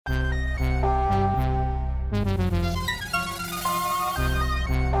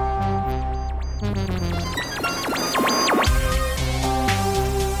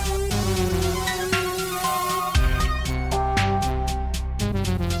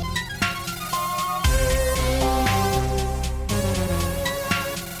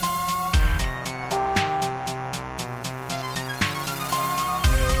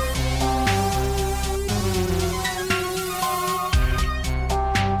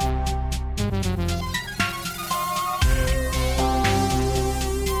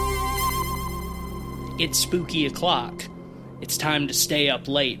It's spooky o'clock. It's time to stay up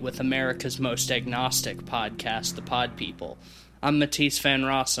late with America's most agnostic podcast, The Pod People. I'm Matisse Van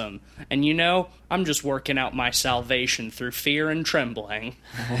Rossum, and you know, I'm just working out my salvation through fear and trembling.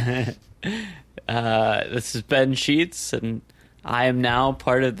 This is Ben Sheets, and I am now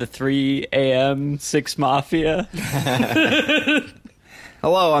part of the 3 a.m. 6 Mafia.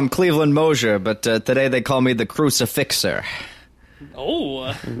 Hello, I'm Cleveland Mosier, but today they call me the Crucifixer.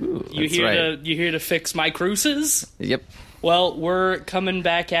 Oh, Ooh, you here to fix my cruces? Yep. Well, we're coming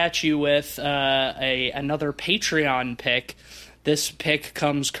back at you with another Patreon pick. This pick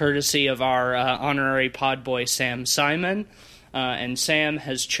comes courtesy of our honorary pod boy, Sam Simon. And Sam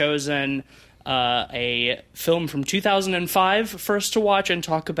has chosen a film from 2005 for us to watch and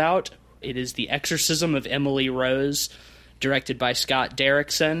talk about. It is The Exorcism of Emily Rose, directed by Scott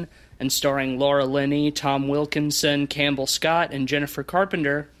Derrickson, and starring Laura Linney, Tom Wilkinson, Campbell Scott, and Jennifer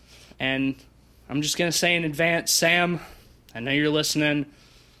Carpenter. And I'm just going to say in advance, Sam, I know you're listening.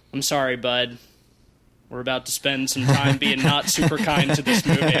 I'm sorry, bud. We're about to spend some time being not super kind to this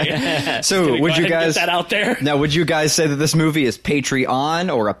movie. So, would you guys get that out there? Now, would you guys say that this movie is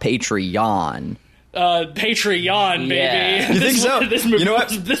Patreon or a Patreon? Patreon, baby. Yeah. You think so? You know what?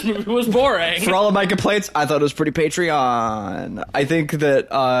 This movie was boring. For all of my complaints, I thought it was pretty Patreon. I think that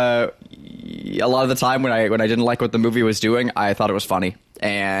a lot of the time when I didn't like what the movie was doing, I thought it was funny,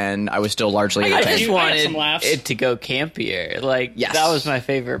 and I was still largely I entertained. just wanted it to go campier. Like, yes. That was my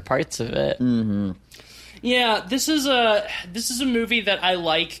favorite parts of it. Mm-hmm. Yeah, this is a movie that I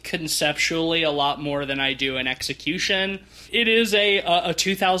like conceptually a lot more than I do in execution. It is a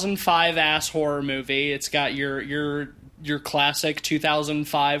 2005 ass horror movie. It's got your classic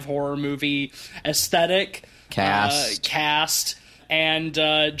 2005 horror movie aesthetic, cast, and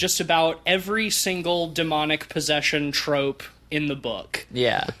just about every single demonic possession trope in the book.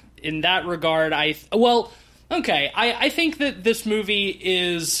 Yeah. In that regard, I think that this movie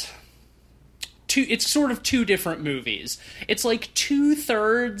is it's sort of two different movies. It's like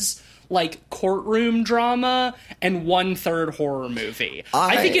 2/3 like courtroom drama and 1/3 horror movie.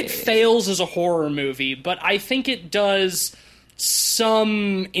 I think it fails as a horror movie, but I think it does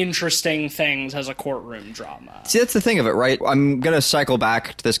some interesting things as a courtroom drama. See, that's the thing of it, right? I'm going to cycle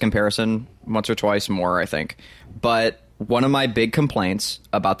back to this comparison once or twice more, I think. But one of my big complaints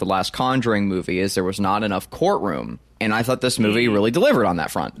about the last Conjuring movie is there was not enough courtroom. And I thought this movie really delivered on that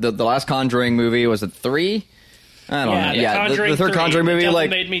front. The last Conjuring movie, was it 3? I don't know. Yeah, the third Conjuring movie,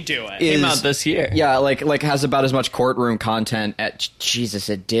 like, made me do it. Came out this year. Yeah, like has about as much courtroom content at Jesus,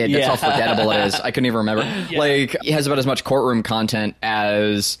 it did. That's how forgettable it is. I couldn't even remember. Yeah. Like, it has about as much courtroom content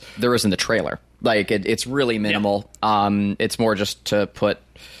as there is in the trailer. Like, it's really minimal. Yeah. It's more just to put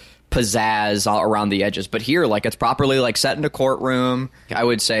pizzazz around the edges. But here, like, it's properly like set in a courtroom. I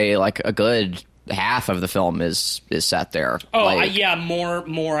would say like a good half of the film is set there. Oh,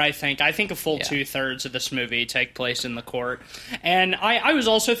 more. I think a full 2/3 of this movie take place in the court. And I was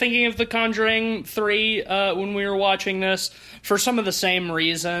also thinking of The Conjuring 3 when we were watching this for some of the same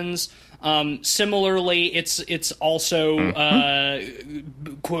reasons. Similarly, it's also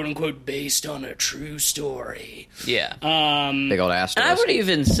quote unquote based on a true story. Yeah. Big old asterisk. And I would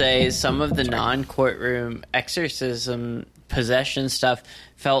even say some of the non-courtroom exorcism possession stuff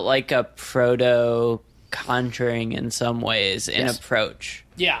felt like a proto Conjuring in some ways in approach.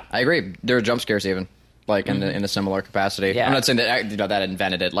 Yeah, I agree. There are jump scares even, like in a similar capacity. Yeah. I'm not saying that that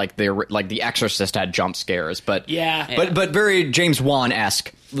invented it. Like The Exorcist had jump scares, but but very James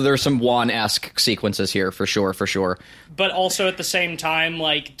Wan-esque. There's some Wan-esque sequences here for sure. But also at the same time,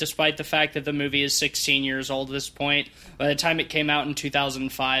 like, despite the fact that the movie is 16 years old at this point, by the time it came out in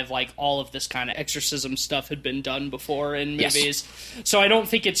 2005, like, all of this kind of exorcism stuff had been done before in movies. Yes. So I don't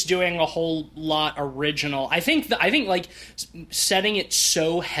think it's doing a whole lot original. I think like setting it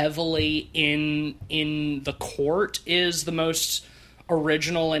so heavily in the court is the most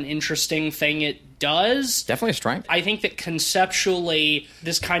original and interesting thing it does. Definitely a strength. I think that conceptually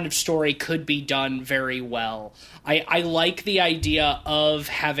this kind of story could be done very well. I like the idea of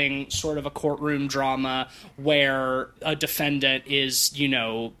having sort of a courtroom drama where a defendant is,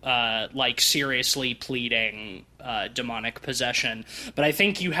 like seriously pleading demonic possession. But I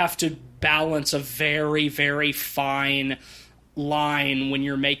think you have to balance a very, very fine line when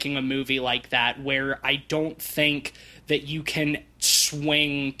you're making a movie like that, where I don't think that you can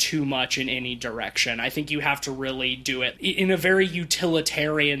swing too much in any direction. I think you have to really do it in a very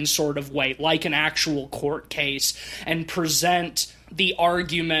utilitarian sort of way, like an actual court case, and present the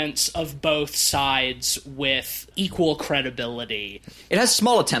arguments of both sides with equal credibility. It has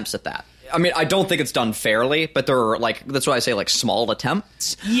small attempts at that. I mean, I don't think it's done fairly, but there are, like, that's why I say, like, small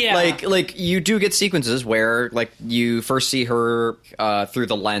attempts. Yeah. Like you do get sequences where, like, you first see her through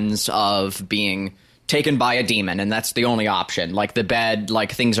the lens of being taken by a demon, and that's the only option. Like, the bed,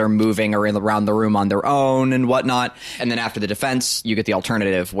 like, things are moving around the room on their own and whatnot. And then after the defense, you get the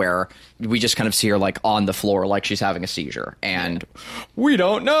alternative where we just kind of see her, like, on the floor like she's having a seizure. And we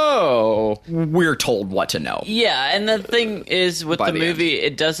don't know. We're told what to know. Yeah, and the thing is, with the movie,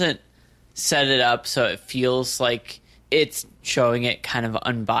 end. it doesn't set it up so it feels like it's showing it kind of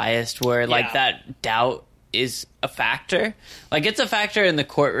unbiased, where, like, that doubt is a factor. Like, it's a factor in the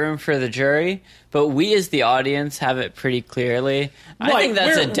courtroom for the jury, but we as the audience have it pretty clearly. I think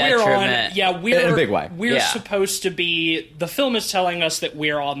that's a detriment. We're in a big way. We're supposed to be. The film is telling us that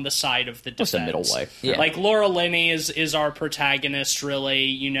we're on the side of the defense. That's a middle way. Yeah. Like, Laura Linney is our protagonist, really,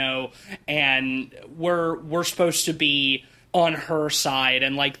 you know, and we're supposed to be on her side,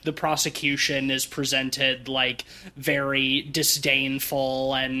 and, like, the prosecution is presented, like, very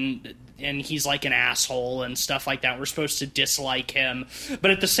disdainful, and he's like an asshole and stuff like that. We're supposed to dislike him. But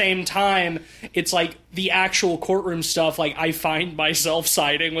at the same time, it's like the actual courtroom stuff, like, I find myself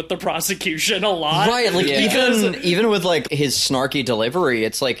siding with the prosecution a lot. Right, like, even with, like, his snarky delivery,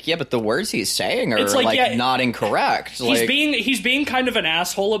 it's like, yeah, but the words he's saying are, like not incorrect. He's being kind of an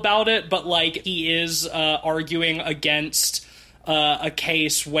asshole about it, but, like, he is arguing against a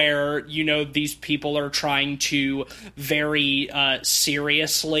case where, you know, these people are trying to very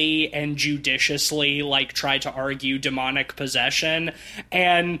seriously and judiciously, like, try to argue demonic possession,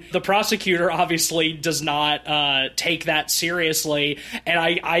 and the prosecutor obviously does not take that seriously, and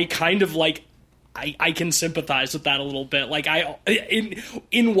I kind of, like, I can sympathize with that a little bit. Like,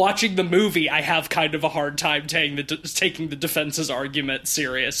 in watching the movie, I have kind of a hard time taking the defense's argument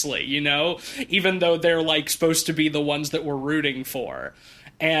seriously, you know? Even though they're, like, supposed to be the ones that we're rooting for.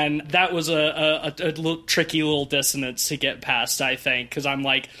 And that was a little tricky little dissonance to get past, I think, because I'm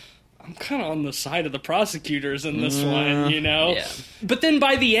like, I'm kind of on the side of the prosecutors in this one, you know? Yeah. But then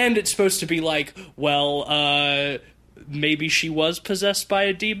by the end, it's supposed to be like, well, maybe she was possessed by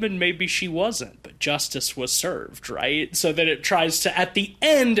a demon, maybe she wasn't, but justice was served, right? So that it tries to, at the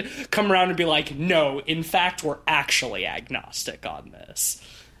end, come around and be like, no, in fact, we're actually agnostic on this.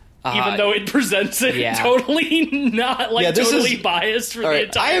 Even though it presents it totally not, like, totally biased for the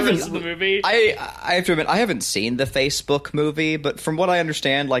entire rest of the movie. I have to admit, I haven't seen the Facebook movie, but from what I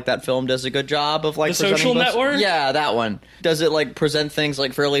understand, like, that film does a good job of, like, The Social Network? Yeah, that one. Does it, like, present things,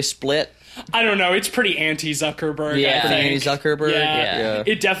 like, fairly split? I don't know. It's pretty anti-Zuckerberg. Yeah, I think. Anti-Zuckerberg. Yeah.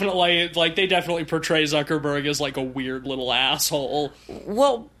 It definitely, like, they definitely portray Zuckerberg as, like, a weird little asshole.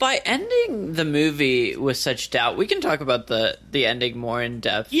 Well, by ending the movie with such doubt, we can talk about the ending more in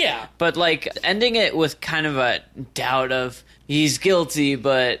depth. Yeah, but, like, ending it with kind of a doubt of he's guilty,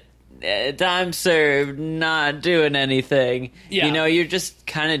 but time served, not doing anything. Yeah. You know, you're just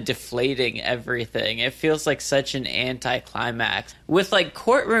kind of deflating everything. It feels like such an anticlimax. With, like,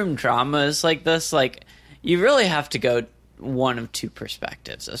 courtroom dramas like this, like, you really have to go one of two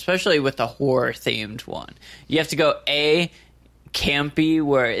perspectives, especially with a horror-themed one. You have to go, A, campy,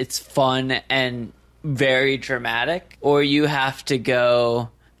 where it's fun and very dramatic, or you have to go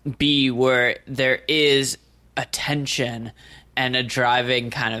B, where there is a tension and a driving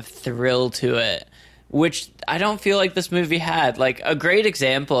kind of thrill to it, which I don't feel like this movie had. Like, a great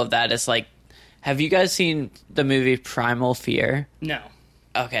example of that is, like, have you guys seen the movie Primal Fear? no.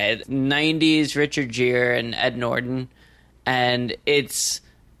 Okay, 90s Richard Gere and Ed Norton, and it's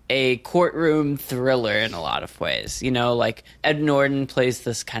a courtroom thriller in a lot of ways. You know, like, Ed Norton plays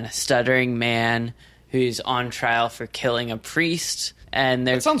this kind of stuttering man who's on trial for killing a priest. And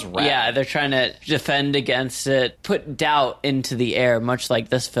that sounds rad. Yeah, they're trying to defend against it, put doubt into the air, much like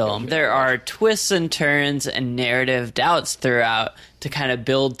this film. There are twists and turns and narrative doubts throughout to kind of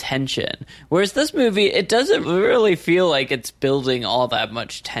build tension. Whereas this movie, it doesn't really feel like it's building all that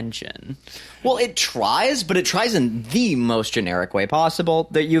much tension. Well, it tries, but it tries in the most generic way possible.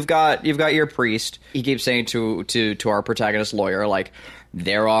 That you've got your priest. He keeps saying to our protagonist lawyer, like,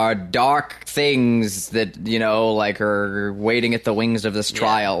 there are dark things that, you know, like, are waiting at the wings of this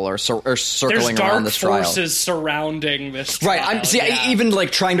trial, or circling around this trial. There's dark forces surrounding this trial. Right. Even,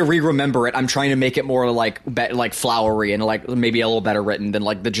 like, trying to re-remember it, I'm trying to make it more, like, flowery and, like, maybe a little better written than,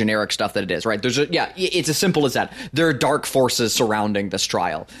 like, the generic stuff that it is, right? It's as simple as that. There are dark forces surrounding this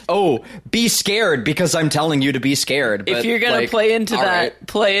trial. Oh, be scared because I'm telling you to be scared. But, if you're going to play into that, right,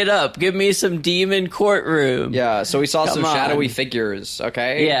 play it up. Give me some demon courtroom. Yeah, so we saw some shadowy figures.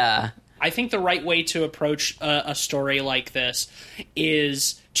 Okay. Yeah. I think the right way to approach a story like this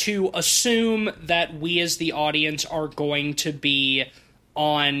is to assume that we as the audience are going to be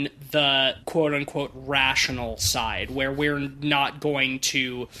on the quote-unquote rational side, where we're not going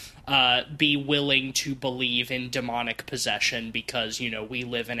to be willing to believe in demonic possession because, we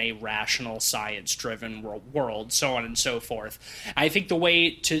live in a rational, science-driven world, so on and so forth. I think the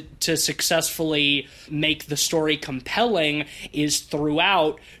way to successfully make the story compelling is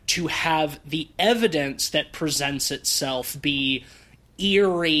throughout to have the evidence that presents itself be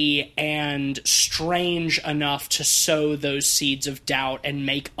eerie and strange enough to sow those seeds of doubt and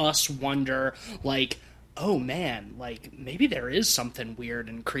make us wonder, like, oh man, like, maybe there is something weird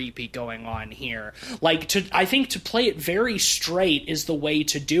and creepy going on here. Like, I think to play it very straight is the way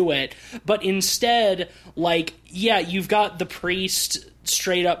to do it, but instead, like, yeah, you've got the priest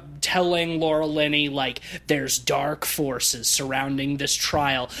straight up telling Laura Linney, like, there's dark forces surrounding this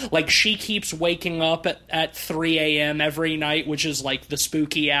trial. Like, she keeps waking up at 3 a.m. every night, which is, like, the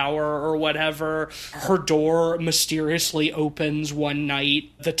spooky hour or whatever. Her door mysteriously opens one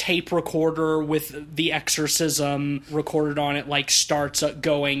night. The tape recorder with the exorcism recorded on it, like, starts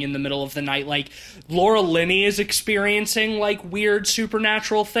going in the middle of the night. Like, Laura Linney is experiencing, like, weird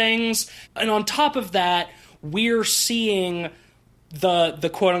supernatural things. And on top of that, we're seeing the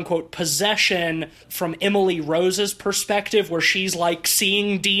quote-unquote possession from Emily Rose's perspective, where she's, like,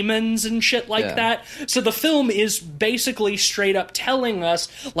 seeing demons and shit like that. So the film is basically straight up telling us,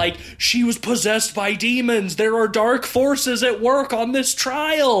 like, she was possessed by demons, there are dark forces at work on this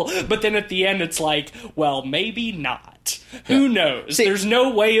trial. But then at the end it's like, well, maybe not. Who knows? See, there's no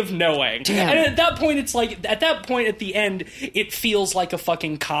way of knowing. Damn. And at that point, it's like, at the end, it feels like a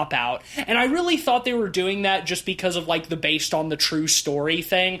fucking cop-out. And I really thought they were doing that just because of, like, the based on the true story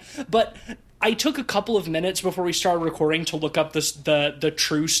thing. But I took a couple of minutes before we started recording to look up the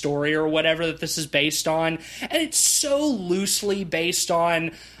true story or whatever that this is based on. And it's so loosely based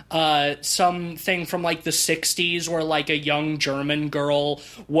on something from, like, the 60s where, like, a young German girl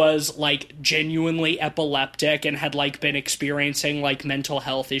was, like, genuinely epileptic and had, like, been experiencing, like, mental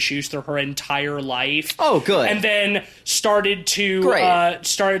health issues through her entire life. Oh, good. And then started to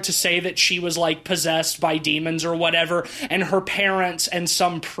say that she was, like, possessed by demons or whatever, and her parents and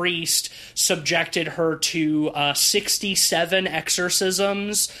some priest subjected her to 67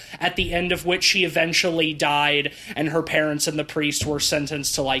 exorcisms, at the end of which she eventually died, and her parents and the priest were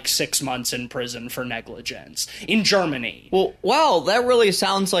sentenced to, like, 6 months in prison for negligence in Germany. Well, wow, that really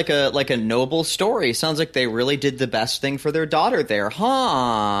sounds like a noble story. Sounds like they really did the best thing for their daughter there,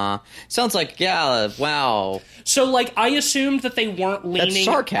 huh? Sounds like, yeah, wow. So, like, I assumed that they weren't leaning... That's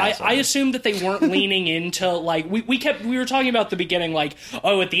sarcasm. I assumed that they weren't leaning into, like... We were talking about the beginning, like,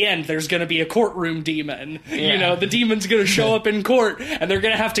 oh, at the end, there's going to be a courtroom demon. Yeah. The demon's going to show up in court, and they're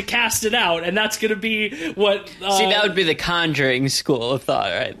going to have to cast it out, and that's going to be what... See, that would be the Conjuring school of thought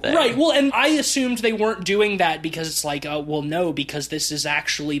right there. Right, well, and I assumed they weren't doing that because it's like, well, no, because this is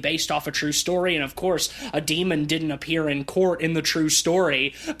actually based off a true story, and of course, a demon didn't appear in court in the true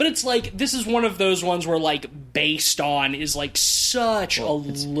story. But it's like, this is one of those ones where, like, based on is, like, such a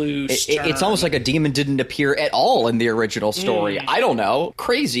loose term. It's almost like a demon didn't appear at all in the original story. I don't know.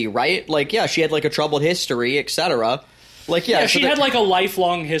 Crazy, right? Like, yeah, she had, like, a troubled history, etc. Like, yeah, she had, like, a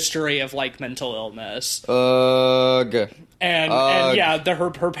lifelong history of, like, mental illness. And yeah,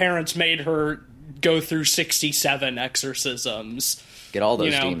 her parents made her go through 67 exorcisms. Get all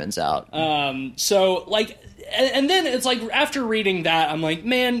those demons out. So, like, and then it's like, after reading that, I'm like,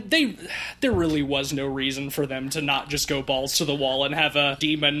 man, there really was no reason for them to not just go balls to the wall and have a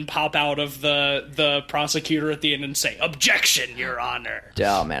demon pop out of the prosecutor at the end and say, "Objection, Your Honor."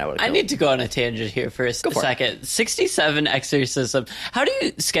 Oh, man, I need to go on a tangent here for a second. 67 exorcism. How do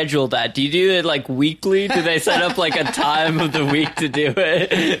you schedule that? Do you do it, like, weekly? Do they set up, like, a time of the week to do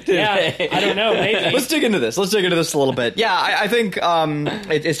it? I don't know. Maybe. Let's dig into this a little bit. Yeah, I think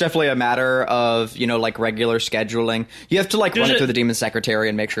it's definitely a matter of, like, regular scheduling. You have to, like, run it through the demon secretary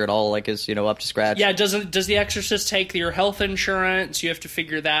and make sure it all, like, is, up to scratch. Yeah, does the exorcist take your health insurance? You have to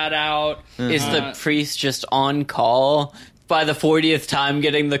figure that out. Is the priest just on call? By the 40th time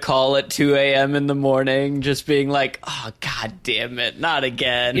getting the call at 2 a.m. in the morning, just being like, oh, God damn it, not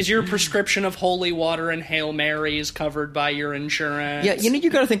again. Is your prescription of holy water and Hail Marys covered by your insurance? Yeah, you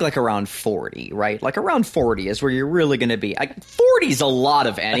got to think, like, around 40, right? Like, around 40 is where you're really going to be. Like, 40's a lot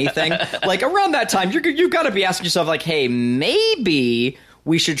of anything. Like, around that time, you've got to be asking yourself, like, hey, maybe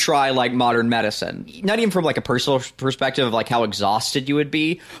we should try like modern medicine. Not even from like a personal perspective of like how exhausted you would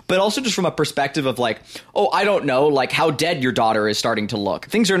be, but also just from a perspective of like, oh, I don't know, like how dead your daughter is starting to look.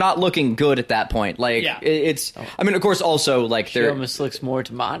 Things are not looking good at that point. Like it's, I mean, of course, also like she almost looks more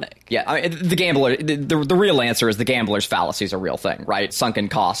demonic. Yeah, I mean, the gambler. The real answer is the gambler's fallacy is a real thing, right? Sunken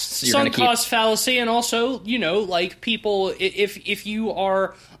costs. Sunk cost fallacy, and also, you know, like people, if you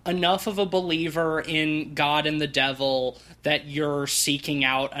are enough of a believer in God and the devil that you're seeking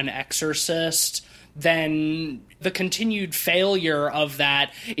out an exorcist, then the continued failure of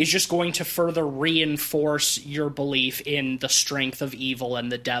that is just going to further reinforce your belief in the strength of evil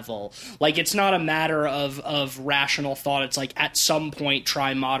and the devil. Like, it's not a matter of rational thought. It's like, at some point,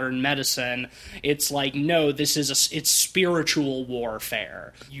 try modern medicine. It's like, no, it's spiritual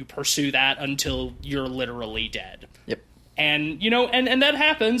warfare. You pursue that until you're literally dead. Yep. And, you know, and that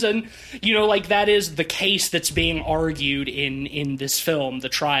happens, and, you know, like, that is the case that's being argued in this film, the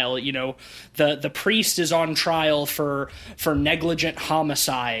trial. You know, the priest is on trial for negligent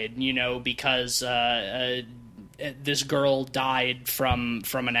homicide, you know, because this girl died from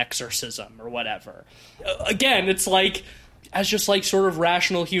an exorcism or whatever. Again, it's like, as just like sort of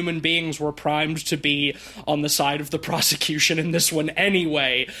rational human beings, we're primed to be on the side of the prosecution in this one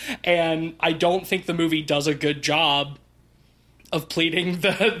anyway, and I don't think the movie does a good job of pleading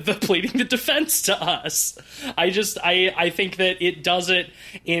the defense to us. I think that it does it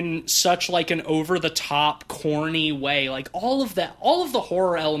in such like an over the top, corny way. Like all of the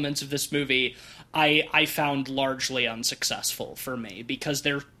horror elements of this movie, I found largely unsuccessful for me because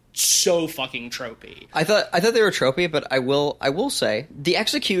they're so fucking tropey. I thought they were tropey, but I will say the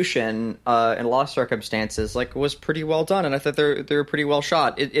execution in a lot of circumstances like was pretty well done, and I thought they were pretty well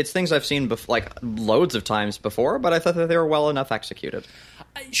shot. It's things I've seen like loads of times before, but I thought that they were well enough executed.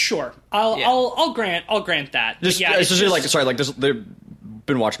 Sure, I'll grant that. Just, yeah, especially like they've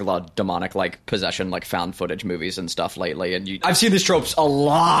been watching a lot of demonic like possession, like found footage movies and stuff lately, and I've seen these tropes a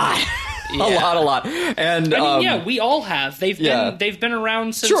lot. A lot. And I mean, yeah, we all have. They've been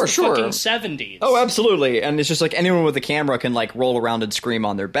around since the fucking 70s. Oh, absolutely. And it's just like anyone with a camera can like roll around and scream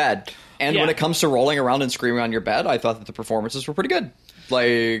on their bed. And when it comes to rolling around and screaming on your bed, I thought that the performances were pretty good.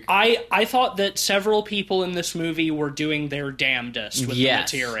 Like I thought that several people in this movie were doing their damnedest with the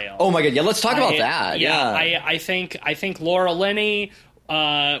material. Oh my god, yeah, let's talk about that. Yeah. I think Laura Linney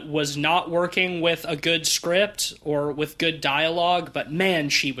was not working with a good script or with good dialogue, but man,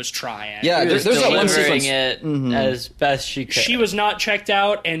 she was trying. Yeah, there's that one sequence it as best she could. She was not checked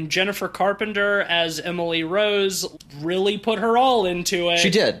out, and Jennifer Carpenter as Emily Rose really put her all into it. She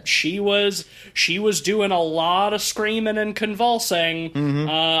did. She was doing a lot of screaming and convulsing.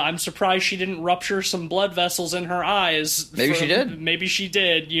 I'm surprised she didn't rupture some blood vessels in her eyes. Maybe she did. Maybe she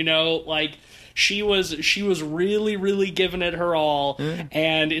did. You know, like. She was really, really giving it her all,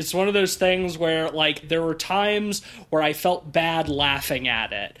 and it's one of those things where, like, there were times where I felt bad laughing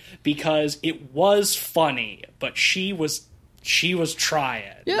at it because it was funny, but she was trying.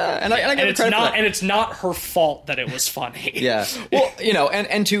 Yeah, and I get credit for that. And it's not her fault that it was funny. Yeah, well, you know,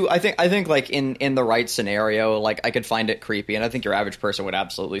 and two, I think like in the right scenario, like I could find it creepy, and I think your average person would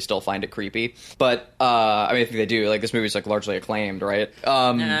absolutely still find it creepy. But I mean, I think they do. Like this movie's like largely acclaimed, right?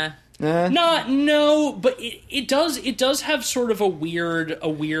 No, but it does have sort of a weird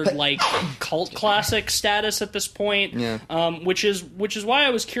like cult classic status at this point. Yeah. Which is why I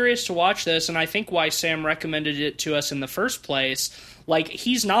was curious to watch this, and I think why Sam recommended it to us in the first place. Like,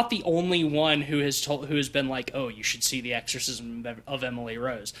 he's not the only one who has been like, oh, you should see The Exorcism of Emily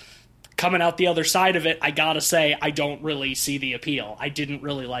Rose. Coming out the other side of it, I gotta say, I don't really see the appeal. I didn't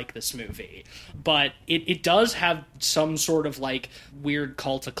really like this movie. But it does have some sort of, like, weird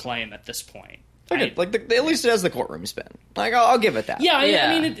cult acclaim at this point. At least it has the courtroom spin. Like, I'll give it that. Yeah,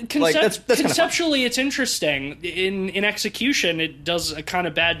 I mean, that's conceptually it's interesting. In execution, it does a kind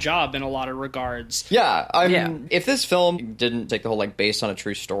of bad job in a lot of regards. Yeah, if this film didn't take the whole, like, based on a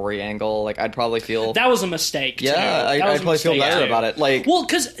true story angle, like, I'd probably feel... That was a mistake, too. Yeah, I'd probably feel better about it. Like, well,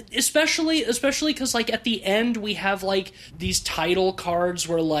 because especially because, like, at the end, we have, like, these title cards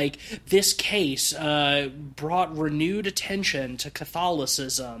where, like, this case brought renewed attention to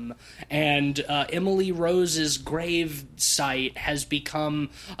Catholicism, and Emily Rose's grave site has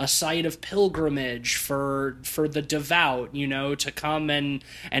become a site of pilgrimage for the devout, you know, to come and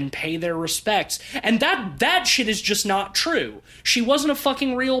pay their respects. And that shit is just not true. She wasn't a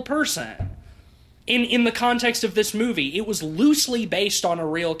fucking real person. in the context of this movie, it was loosely based on a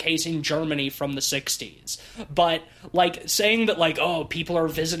real case in Germany from the 60s. But, like, saying that, like, oh, people are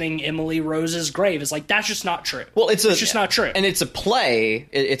visiting Emily Rose's grave is, like, that's just not true. Well, it's just not true. And it's a play,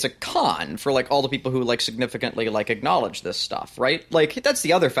 it's a con for, like, all the people who, like, significantly, like, acknowledge this stuff, right? Like, that's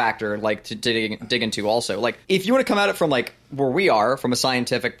the other factor, like, to dig into also. Like, if you want to come at it from, like, where we are, from a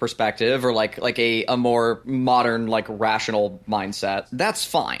scientific perspective, or, like a more modern, like, rational mindset, that's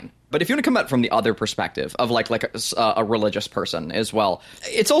fine. But if you want to come at it from the other perspective of like a religious person as well,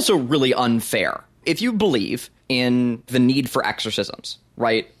 it's also really unfair. If you believe in the need for exorcisms,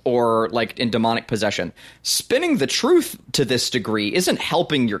 right, or like in demonic possession, spinning the truth to this degree isn't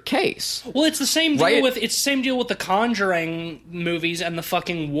helping your case. Well, it's the same deal with the Conjuring movies and the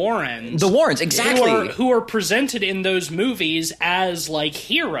fucking Warrens. The Warrens, exactly, who are presented in those movies as like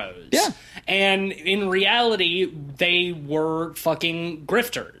heroes. Yeah. And in reality, they were fucking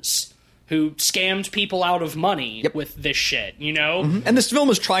grifters who scammed people out of money with this shit, you know? Mm-hmm. And this film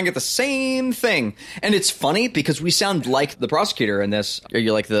is trying at the same thing. And it's funny because we sound like the prosecutor in this. Are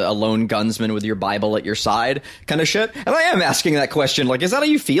you like a lone gunsman with your Bible at your side kind of shit? And I am asking that question, like, is that how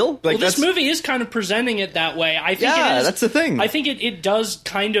you feel? Like, well, this movie is kind of presenting it that way. I think that's the thing. I think it does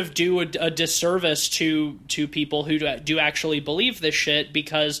kind of do a disservice to people who do actually believe this shit,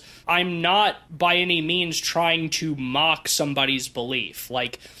 because I'm not by any means trying to mock somebody's belief.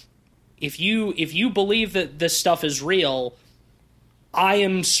 Like, if you believe that this stuff is real, I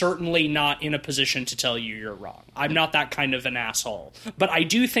am certainly not in a position to tell you you're wrong. I'm not that kind of an asshole. But I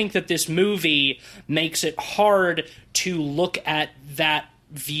do think that this movie makes it hard to look at that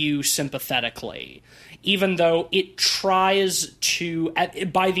view sympathetically. Even though it tries to,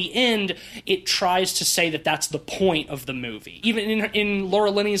 by the end, it tries to say that that's the point of the movie. Even in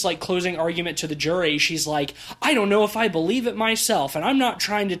Laura Linney's like closing argument to the jury, she's like, I don't know if I believe it myself, and I'm not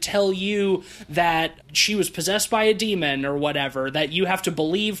trying to tell you that she was possessed by a demon or whatever, that you have to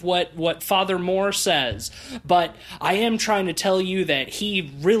believe what Father Moore says, but I am trying to tell you that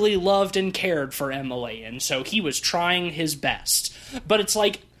he really loved and cared for Emily, and so he was trying his best. But it's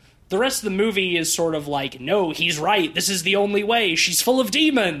like, the rest of the movie is sort of like, no, he's right, this is the only way, she's full of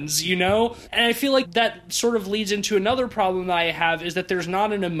demons, you know? And I feel like that sort of leads into another problem that I have, is that there's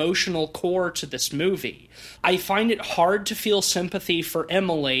not an emotional core to this movie. I find it hard to feel sympathy for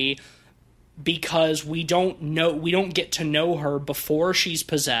Emily because we don't get to know her before she's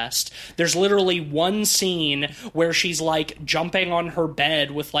possessed. There's literally one scene where she's like jumping on her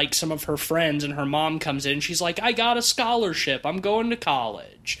bed with like some of her friends, and her mom comes in, she's like, I got a scholarship, I'm going to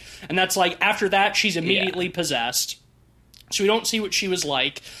college. And that's like, after that she's immediately possessed. So we don't see what she was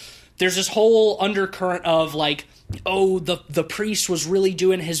like. There's this whole undercurrent of like, oh, the priest was really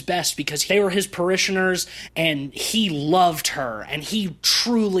doing his best because they were his parishioners and he loved her and he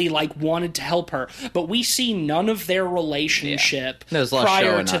truly like wanted to help her. But we see none of their relationship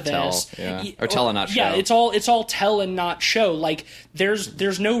prior to this. Or tell and not show. Yeah, it's all tell and not show. Like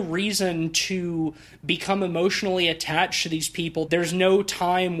there's no reason to become emotionally attached to these people. There's no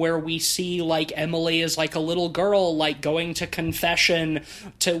time where we see like Emily as like a little girl like going to confession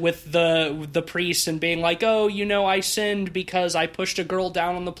with the priest and being like, oh, you know, I sinned because I pushed a girl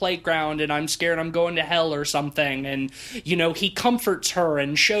down on the playground and I'm scared I'm going to hell or something. And, you know, he comforts her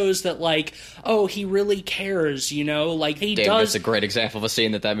and shows that, like, oh, he really cares, you know? Like, he does... That's a great example of a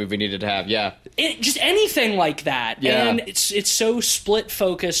scene that movie needed to have, yeah. Just anything like that. Yeah. And it's so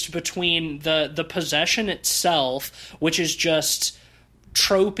split-focused between the possession itself, which is just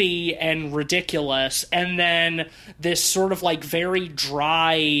tropey and ridiculous, and then this sort of, like, very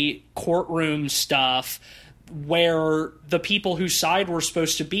dry courtroom stuff where the people whose side we're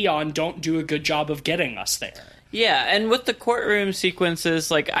supposed to be on don't do a good job of getting us there. Yeah, and with the courtroom sequences,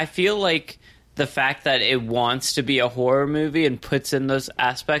 like, I feel like the fact that it wants to be a horror movie and puts in those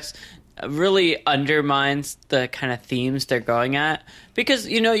aspects really undermines the kind of themes they're going at. Because,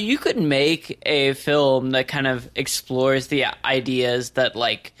 you know, you could make a film that kind of explores the ideas that,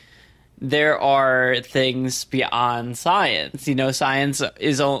 like, there are things beyond science. You know, science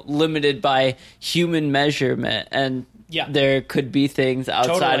is limited by human measurement, and there could be things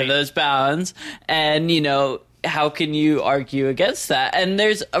outside of those bounds. And, you know, how can you argue against that? And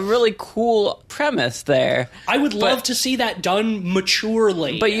there's a really cool premise there. I would love to see that done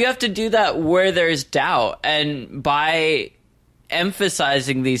maturely. But you have to do that where there's doubt. And by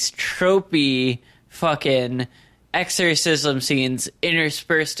emphasizing these tropey fucking exorcism scenes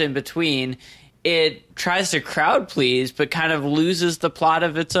interspersed in between, it tries to crowd please, but kind of loses the plot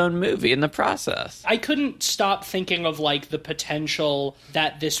of its own movie in the process. I couldn't stop thinking of, like, the potential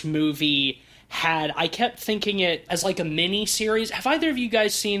that this movie I kept thinking it as like a mini series. Have either of you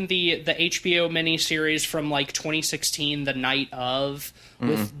guys seen the HBO mini series from like 2016, The Night Of,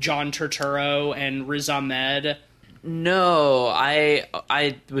 with John Turturro and Riz Ahmed? No, I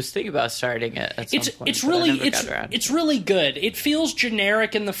was thinking about starting it at some point. It's really good. It feels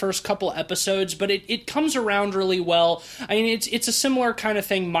generic in the first couple episodes, but it comes around really well. I mean, it's a similar kind of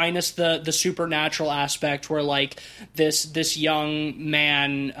thing, minus the supernatural aspect, where like this young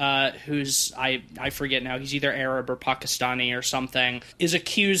man who's I forget now, he's either Arab or Pakistani or something, is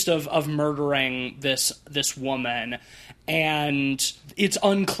accused of murdering this woman. And it's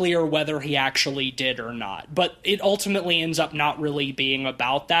unclear whether he actually did or not. But it ultimately ends up not really being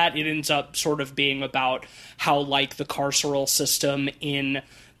about that. It ends up sort of being about how, like, the carceral system in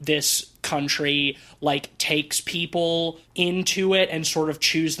this country, like, takes people into it and sort of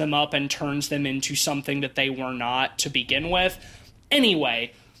chews them up and turns them into something that they were not to begin with.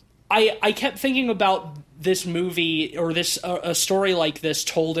 Anyway, I kept thinking about this movie, or this a story like this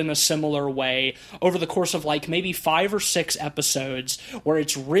told in a similar way over the course of like maybe 5 or 6 episodes, where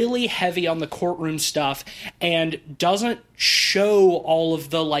it's really heavy on the courtroom stuff and doesn't show all of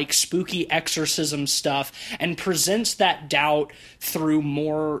the like spooky exorcism stuff and presents that doubt through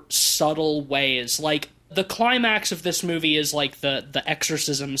more subtle ways. Like, the climax of this movie is like the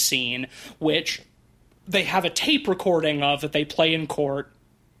exorcism scene, which they have a tape recording of that they play in court,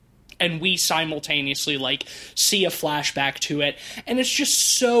 and we simultaneously, like, see a flashback to it. And it's just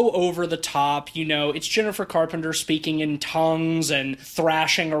so over the top, you know. It's Jennifer Carpenter speaking in tongues and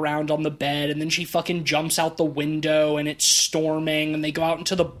thrashing around on the bed, and then she fucking jumps out the window, and it's storming, and they go out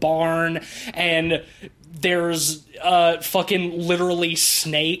into the barn, and there's fucking literally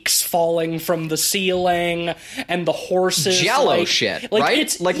snakes falling from the ceiling, and the horses Jello shit, right?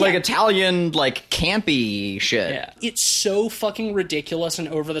 It's like Italian, like, campy shit. Yeah. It's so fucking ridiculous and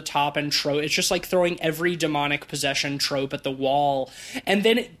over the top and trope. It's just like throwing every demonic possession trope at the wall, and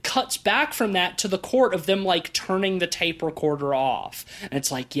then it cuts back from that to the court of them like turning the tape recorder off, and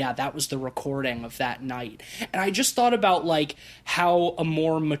it's like, yeah, that was the recording of that night. And I just thought about like how a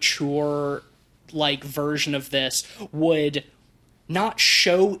more mature like version of this would not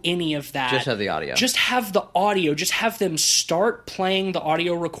show any of that. Just have the audio. Just have the audio. Just have them start playing the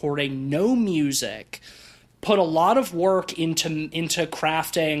audio recording, no music. Put a lot of work into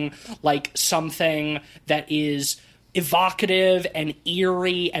crafting like something that is evocative and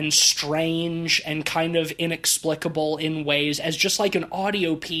eerie and strange and kind of inexplicable in ways as just like an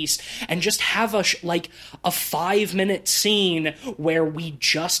audio piece, and just have a 5-minute scene where we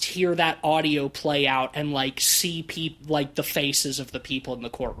just hear that audio play out and like see like the faces of the people in the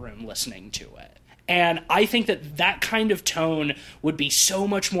courtroom listening to it. And I think that kind of tone would be so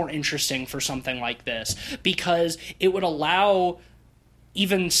much more interesting for something like this, because it would allow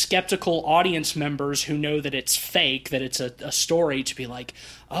even skeptical audience members who know that it's fake, that it's a story, to be like,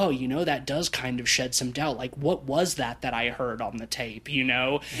 oh, you know, that does kind of shed some doubt. Like, what was that I heard on the tape, you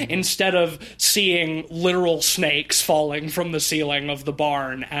know? Mm-hmm. Instead of seeing literal snakes falling from the ceiling of the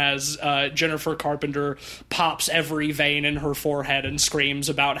barn as Jennifer Carpenter pops every vein in her forehead and screams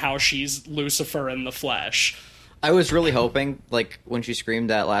about how she's Lucifer in the flesh. I was really hoping, like, when she screamed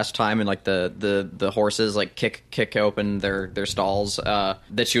that last time and, like, the horses, like, kick open their stalls,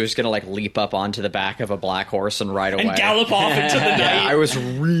 that she was going to, like, leap up onto the back of a black horse and ride away. And gallop off into the night. Yeah, I was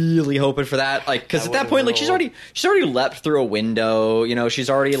really hoping for that. Like, because at that point, like, she's already leapt through a window, you know,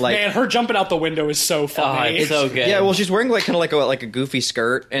 she's already, like... Man, her jumping out the window is so funny. It's so good. Yeah, well, she's wearing, like, kind of like a goofy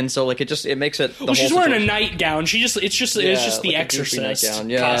skirt, and so, like, it makes it... Well, she's wearing a nightgown. It's just the like Exorcist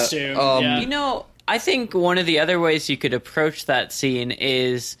costume. You know... I think one of the other ways you could approach that scene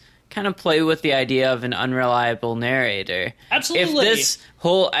is kind of play with the idea of an unreliable narrator. Absolutely. If this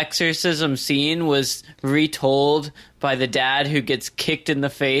whole exorcism scene was retold by the dad who gets kicked in the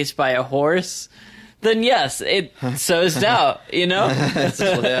face by a horse, then yes, it sows doubt, you know?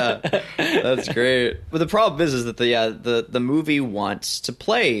 Yeah, that's great. But the problem is that the movie wants to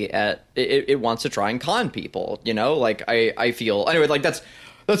play at... It wants to try and con people, you know? Like, I feel... Anyway, like,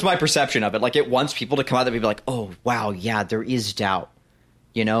 that's my perception of it. Like, it wants people to come out and be like, oh, wow, yeah, there is doubt.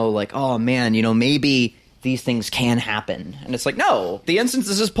 You know, like, oh, man, you know, maybe these things can happen. And it's like, no, the instance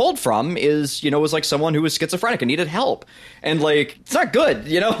this is pulled from is, you know, was like someone who was schizophrenic and needed help. And, like, it's not good,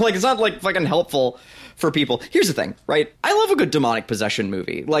 you know? Like, it's not, like, fucking helpful for people. Here's the thing, right? I love a good demonic possession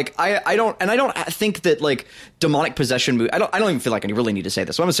movie. Like, I don't think that, like, demonic possession movie... I don't even feel like I really need to say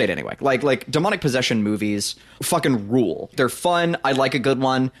this, so I'm gonna say it anyway. Like demonic possession movies fucking rule. They're fun. I like a good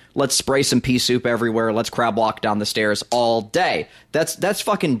one. Let's spray some pea soup everywhere. Let's crab walk down the stairs all day. That's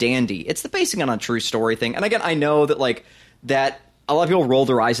fucking dandy. It's the basing on a true story thing. And again, I know that, like, that a lot of people roll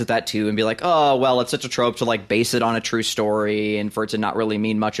their eyes at that too and be like, oh, well, it's such a trope to like base it on a true story and for it to not really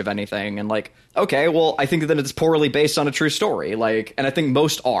mean much of anything. And like, okay, well, I think that it's poorly based on a true story. Like, and I think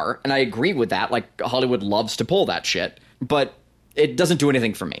most are, and I agree with that. Like, Hollywood loves to pull that shit, but it doesn't do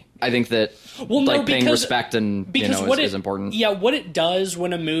anything for me. I think that paying respect and is important. Yeah, what it does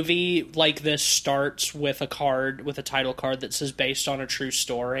when a movie like this starts with a title card that says based on a true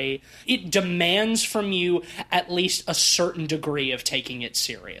story, it demands from you at least a certain degree of taking it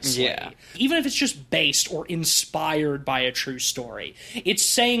seriously. Yeah. Even if it's just based or inspired by a true story. It's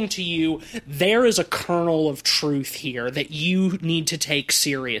saying to you, there is a kernel of truth here that you need to take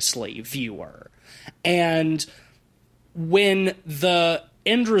seriously, viewer. And when the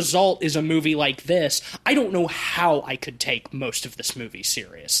end result is a movie like this, I don't know how I could take most of this movie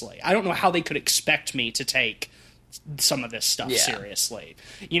seriously. I don't know how they could expect me to take some of this stuff seriously.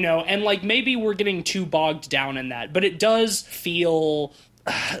 And like maybe we're getting too bogged down in that, but it does feel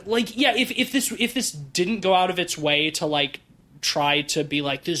like, yeah, if this didn't go out of its way to like try to be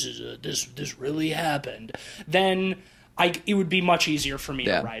like this really happened, then it would be much easier for me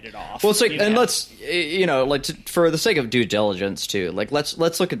to write it off. Well, it's like, and let's, for the sake of due diligence too, like let's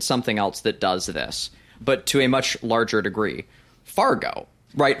look at something else that does this, but to a much larger degree. Fargo,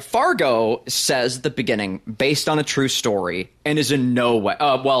 right? Fargo says at the beginning, based on a true story, and is in no way,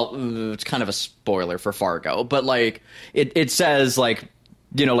 it's kind of a spoiler for Fargo, but like it says like,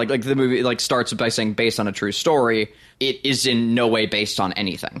 like the movie like starts by saying based on a true story. It is in no way based on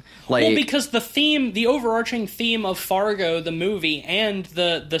anything. Like, because the overarching theme of Fargo, the movie, and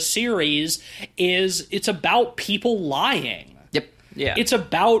the series is it's about people lying. Yep. Yeah. It's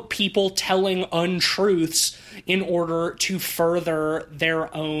about people telling untruths in order to further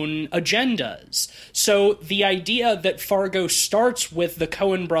their own agendas. So the idea that Fargo starts with the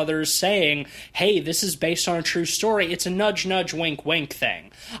Coen brothers saying, hey, this is based on a true story, it's a nudge, nudge, wink, wink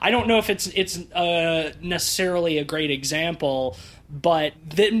thing. I don't know if it's necessarily a great example, but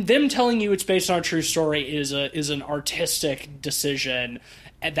them telling you it's based on a true story is an artistic decision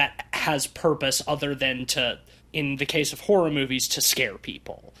that has purpose other than to, in the case of horror movies, to scare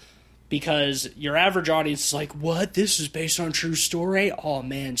people. Because your average audience is like, what? This is based on a true story? Oh,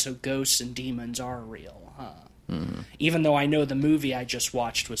 man, so ghosts and demons are real, huh? Mm-hmm. Even though I know the movie I just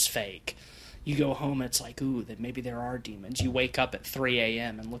watched was fake. You go home, it's like, ooh, that maybe there are demons. You wake up at 3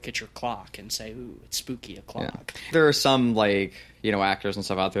 a.m. and look at your clock and say, ooh, it's spooky o'clock. Yeah. There are some, actors and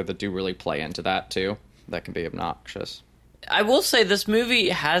stuff out there that do really play into that, too. That can be obnoxious. I will say this movie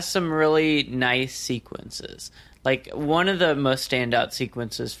has some really nice sequences. Like, one of the most standout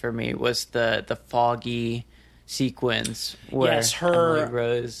sequences for me was the foggy sequence where Emily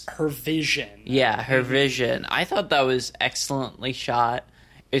Rose... her vision. Yeah, her vision. I thought that was excellently shot.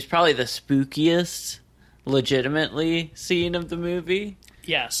 It was probably the spookiest, legitimately, scene of the movie.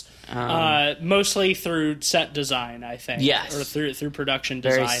 Yes. Mostly through set design, I think. Yes. Or through production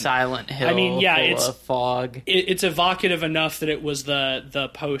design. Very Silent Hill, full of fog. It's evocative enough that it was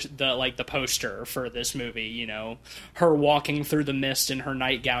the poster for this movie, her walking through the mist in her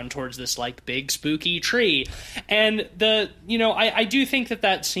nightgown towards this big spooky tree. And I do think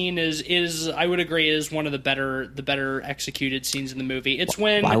that scene is I would agree is one of the better executed scenes in the movie. It's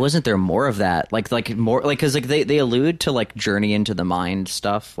when why wasn't there more of that? More because they allude to Journey into the Mind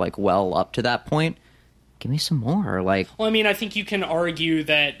stuff well up to that point. Give me some more. Well, I mean, I think you can argue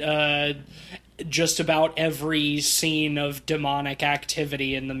that just about every scene of demonic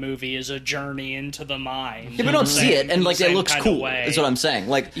activity in the movie is a journey into the mind. Yeah, but don't see it, and it looks cool. Is what I'm saying.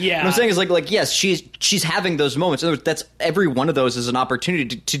 Yeah. What I'm saying is yes, she's having those moments. In other words, that's every one of those is an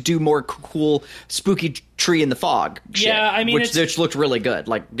opportunity to do more cool, spooky tree in the fog. Shit, yeah, I mean, which looked really good.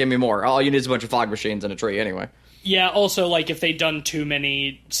 Give me more. All you need is a bunch of fog machines and a tree anyway. Yeah, also, if they'd done too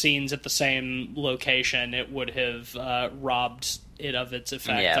many scenes at the same location, it would have robbed it of its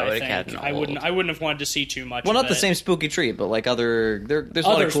effect, yeah, I think. I wouldn't have wanted to see too much Well, of not the same spooky tree, but there's a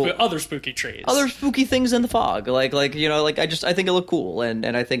lot of cool... other spooky trees. Other spooky things in the fog. I think it looked cool, and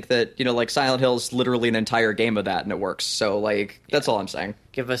I think that, Silent Hill's literally an entire game of that, and it works. So, that's all I'm saying.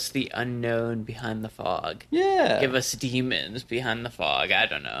 Give us the unknown behind the fog. Yeah. Give us demons behind the fog. I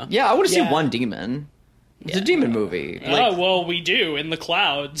don't know. Yeah, I want to see one demon. It's a demon movie. We do in the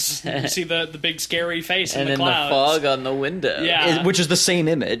clouds. You see the big scary face in the clouds. And in the fog on the window. Yeah. Which is the same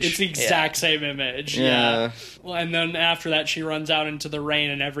image. It's the exact same image. Yeah. Well, and then after that, she runs out into the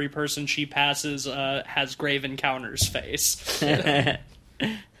rain, and every person she passes has Grave Encounters face.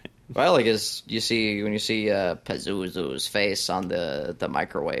 Well, when you see Pazuzu's face on the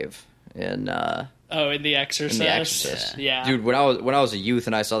microwave in Oh, in The Exorcist. In The Exorcist. Yeah. Dude, when I was a youth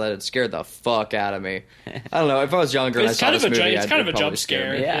and I saw that, it scared the fuck out of me. I don't know. If I was younger and I It's saw kind this of a movie, it's kind of a jump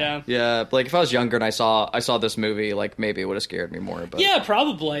scare. me. Yeah. Yeah, but like if I was younger and I saw this movie, like maybe it would have scared me more. But Yeah,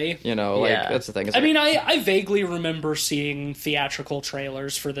 probably. you know, like Yeah. that's the thing. It's I like- mean, I vaguely remember seeing theatrical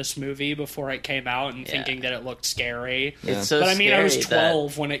trailers for this movie before it came out and thinking that it looked scary. It's so But I mean, I was scary that-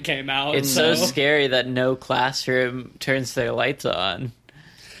 12 when it came out. It's so scary that no classroom turns their lights on.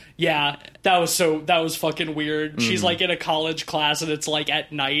 Yeah, that was fucking weird. Mm. She's like in a college class and it's like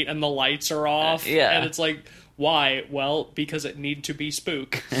at night and the lights are off. Yeah. And it's like, why? Well, because it need to be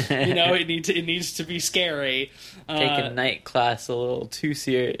spook. You know, it needs to be scary. Taking night class a little too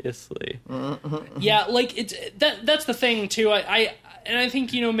seriously. Yeah, like it's that's the thing too. I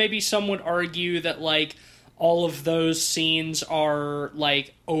think, you know, maybe some would argue that like all of those scenes are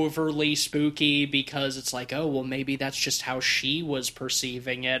like overly spooky because it's like, oh, well, maybe that's just how she was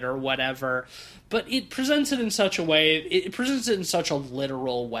perceiving it or whatever. But it presents it in such a way, it presents it in such a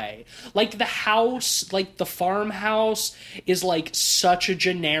literal way. Like the house, like the farmhouse is like such a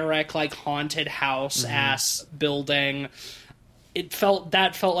generic, like haunted house ass building. It felt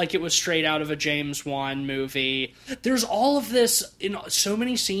like it was straight out of a James Wan movie. There's all of this in so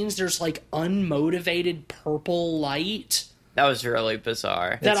many scenes. There's like unmotivated purple light That was really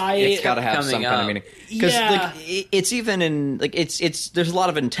bizarre. it's got to have coming some kind of up. meaning because Yeah. like it's even in like it's there's a lot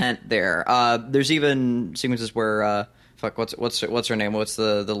of intent there. There's even sequences where fuck what's her name? What's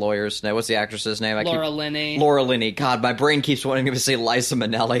the lawyer's name? What's the actress's name? Laura Linney. Laura Linney. God, my brain keeps wanting to say Liza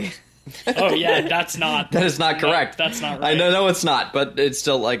Minnelli. Oh yeah, that's not. That is not correct. That's not right. I know, no, it's not, but it's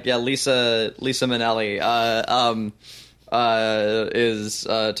still like Lisa Minnelli is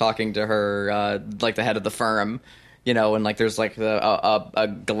talking to her like the head of the firm, you know, and like there's like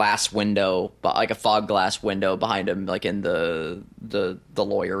a glass window, like a fog glass window behind him, like in the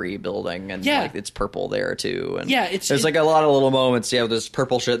lawyery building, and Yeah. like it's purple there too, and Yeah, there's like a lot of little moments, there's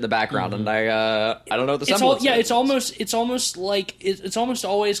purple shit in the background, and I don't know what the semblance is. It's almost like it's almost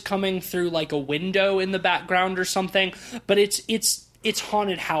always coming through like a window in the background or something, but it's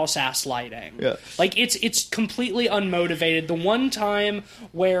haunted house ass lighting. Yeah. Like it's completely unmotivated. The one time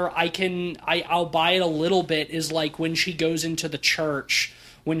where I'll buy it a little bit is like when she goes into the church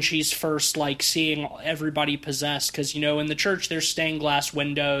when she's first like seeing everybody possessed, because you know in the church there's stained glass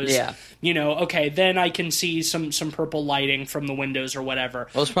windows. Yeah. You know, okay, then I can see some purple lighting from the windows or whatever.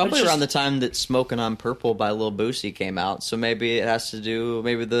 Well, it's But probably just- around the time that "Smoking on Purple" by Lil Boosie came out, so maybe it has to do.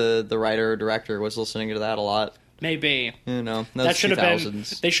 Maybe the writer or director was listening to that a lot. maybe. You know, That should have 2000s. been.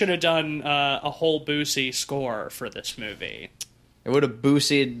 They should have done a whole Boosie score for this movie. It would have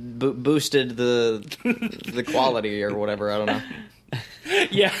boosted the quality or whatever. I don't know.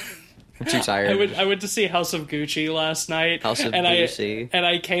 Yeah, I'm too tired. I went to see House of Gucci last night. House of and Gucci.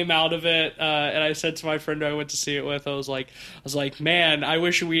 I came out of it, and I said to my friend who I went to see it with, I was like, man, I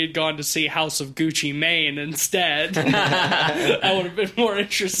wish we had gone to see House of Gucci Mane instead. That would have been more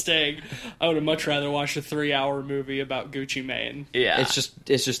interesting. I would have much rather watched a 3-hour movie about Gucci Mane. Yeah. It's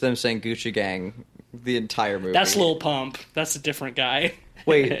just them saying Gucci Gang the entire movie. That's Lil Pump. That's a different guy.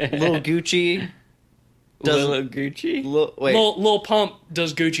 Wait, Lil Gucci. Lil Gucci? Wait. Lil Pump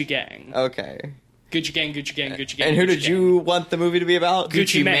does Gucci Gang. Okay. Gucci Gang, Gucci Gang, Gucci Gang. And who Gucci did Gang. you want the movie to be about?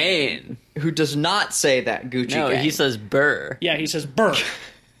 Gucci Mane. Mane. Who does not say that Gucci No, Gang. he says Burr. Yeah, he says Burr.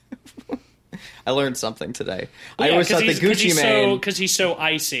 I learned something today. Yeah, I always thought the 'cause Gucci he's Mane. because he's so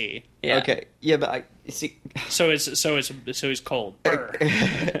icy. Yeah. Okay, yeah, but I see. So he's cold. Burr.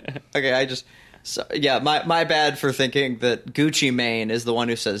 Okay, my bad for thinking that Gucci Mane is the one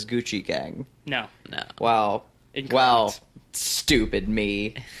who says Gucci Gang. No. No. Wow. Incorrect. Wow. Stupid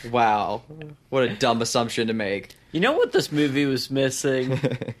me. Wow. What a dumb assumption to make. You know what this movie was missing?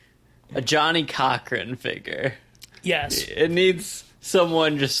 A Johnny Cochran figure. Yes. It needs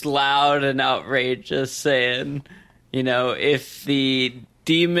someone just loud and outrageous saying, you know, if the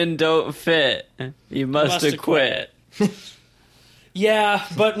demon don't fit, you must acquit. Yeah,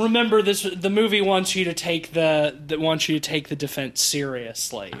 but remember the movie wants you to take the defense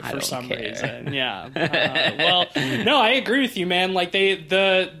seriously for don't some care. reason. Yeah. Well, no, I agree with you, man. Like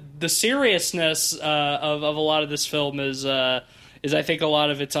the seriousness of a lot of this film is I think a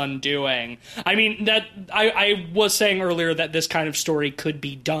lot of its undoing. I mean, that I was saying earlier that this kind of story could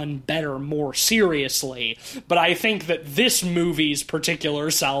be done better, more seriously, but I think that this movie's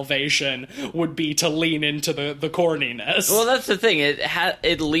particular salvation would be to lean into the corniness. Well, that's the thing.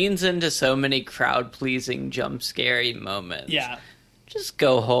 It leans into so many crowd-pleasing, jump-scary moments. Yeah. Just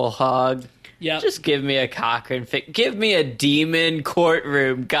go whole hog. Yep. Just give me a Cochran figure. Give me a demon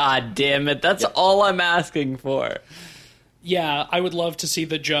courtroom. God damn it. That's all I'm asking for. Yeah, I would love to see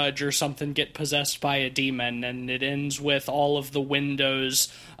the judge or something get possessed by a demon, and it ends with all of the windows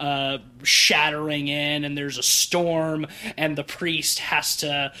shattering in, and there's a storm, and the priest has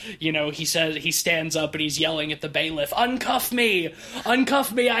to, he stands up and he's yelling at the bailiff, uncuff me,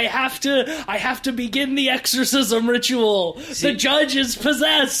 I have to begin the exorcism ritual. The judge is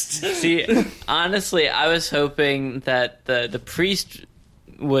possessed. See, honestly, I was hoping that the priest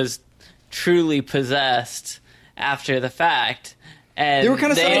was truly possessed after the fact, and they were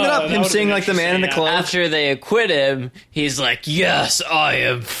kind of setting it up, him seeing like the man in the clothes. After they acquit him, he's like, yes, I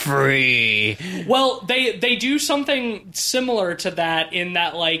am free. Well, they do something similar to that in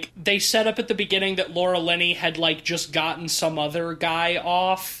that, like, they set up at the beginning that Laura Linney had, like, just gotten some other guy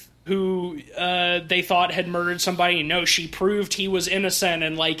off who they thought had murdered somebody. No, she proved he was innocent,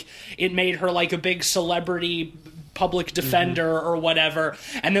 and, like, it made her, like, a big celebrity public defender or whatever.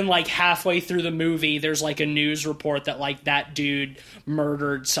 And then, like, halfway through the movie, there's, like, a news report that, like, that dude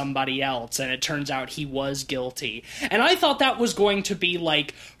murdered somebody else, and it turns out he was guilty. And I thought that was going to be,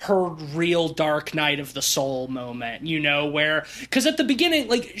 like, her real dark night of the soul moment, where, because at the beginning,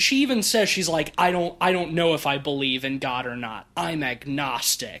 like, she even says, she's like, I don't know if I believe in God or not. I'm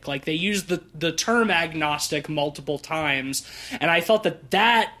agnostic. Like, they use the term agnostic multiple times, and I thought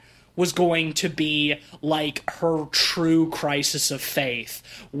that was going to be, like, her true crisis of faith,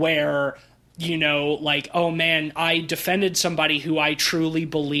 where, like, oh man, I defended somebody who I truly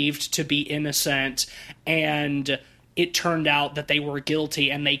believed to be innocent, and it turned out that they were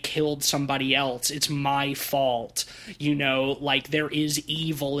guilty and they killed somebody else. It's my fault. Like, there is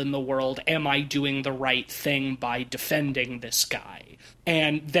evil in the world. Am I doing the right thing by defending this guy?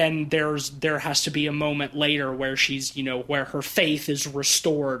 And then there has to be a moment later where she's, where her faith is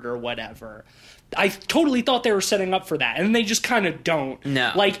restored or whatever. I totally thought they were setting up for that, and they just kind of don't.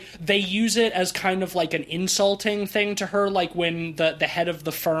 No. Like, they use it as kind of like an insulting thing to her, like when the head of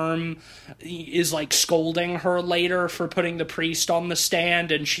the firm is, like, scolding her later for putting the priest on the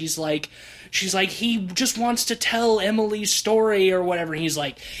stand, and she's like, he just wants to tell Emily's story or whatever. And he's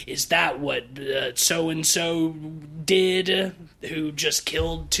like, is that what so-and-so did, who just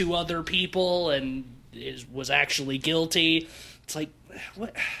killed 2 other people and was actually guilty? It's like,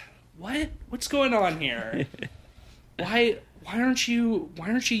 what's going on here? Why aren't you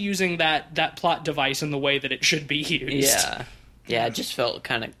using that plot device in the way that it should be used? Yeah, it just felt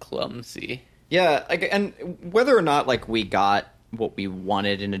kind of clumsy. Yeah, and whether or not, like, we got what we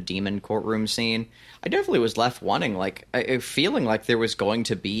wanted in a demon courtroom scene, I definitely was left wanting, like, feeling like there was going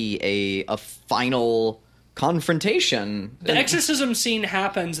to be a final confrontation. The exorcism scene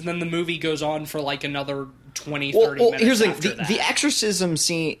happens, and then the movie goes on for, like, another 20, 30 minutes. Here's the thing. The exorcism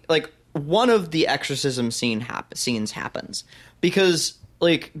scene, like, one of the exorcism scenes happens because,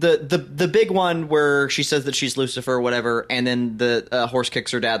 like, the big one where she says that she's Lucifer or whatever, and then the horse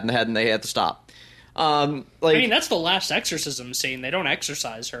kicks her dad in the head and they have to stop. I mean, that's the last exorcism scene. They don't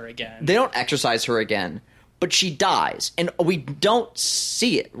exorcise her again. But she dies, and we don't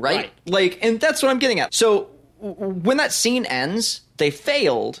see it, right? Like, and that's what I'm getting at. So when that scene ends, they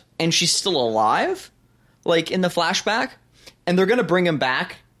failed, and she's still alive, like, in the flashback, and they're gonna bring him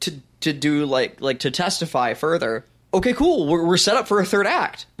back to do like to testify further. Okay, cool. We're set up for a third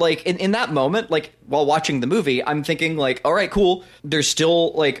act. Like, in that moment, like, while watching the movie, I'm thinking, like, all right, cool. There's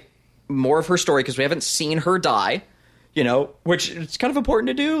still, like, more of her story because we haven't seen her die, which it's kind of important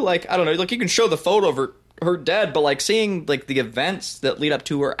to do. Like, I don't know, like, you can show the photo of her dead, but, like, seeing, like, the events that lead up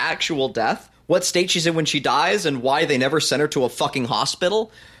to her actual death, what state she's in when she dies, and why they never sent her to a fucking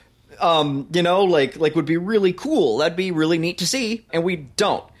hospital, like would be really cool. That'd be really neat to see, and we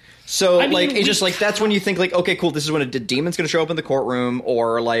don't. So, I mean, like, it's just, like, that's when you think, like, okay, cool, this is when a demon's going to show up in the courtroom,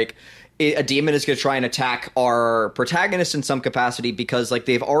 or, like, a demon is going to try and attack our protagonist in some capacity because, like,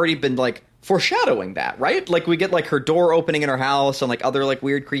 they've already been, like, foreshadowing that, right? Like, we get, like, her door opening in her house and, like, other, like,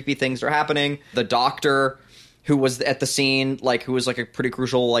 weird, creepy things are happening. The doctor who was at the scene, like, who was, like, a pretty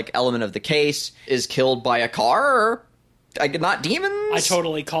crucial, like, element of the case is killed by a car. Not demons? I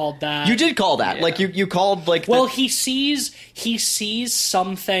totally called that. You did call that. Yeah. Like, you called, like... Well, he sees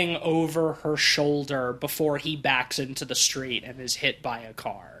something over her shoulder before he backs into the street and is hit by a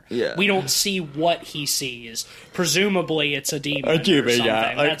car. Yeah. We don't see what he sees. Presumably, it's a demon. A demon,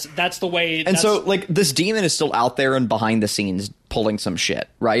 yeah. That's the way... And so, like, this demon is still out there and behind the scenes pulling some shit,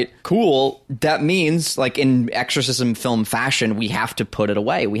 right? Cool. That means, like, in exorcism film fashion, we have to put it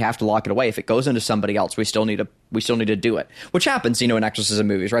away. We have to lock it away. If it goes into somebody else, we still need to do it. Which happens, in exorcism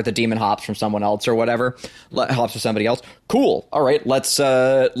movies, right? The demon hops from someone else or whatever. Hops from somebody else. Cool. All right, let's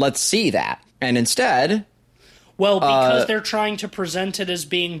see that. And instead... Well, because they're trying to present it as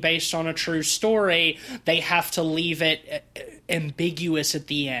being based on a true story, they have to leave it ambiguous at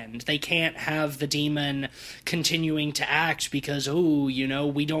the end. They can't have the demon continuing to act because,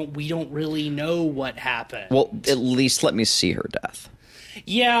 we don't really know what happened. Well, at least let me see her death.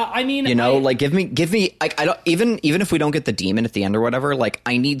 Yeah, I mean, give me. Like, I don't even if we don't get the demon at the end or whatever. Like,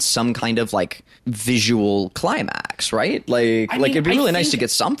 I need some kind of like visual climax, right? It'd be really nice to get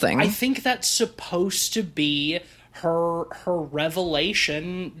something. I think that's supposed to be her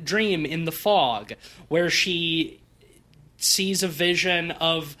revelation dream in the fog, where she sees a vision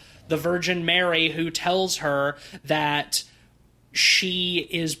of the Virgin Mary who tells her that she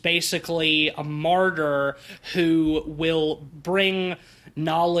is basically a martyr who will bring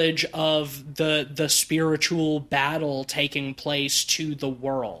knowledge of the spiritual battle taking place to the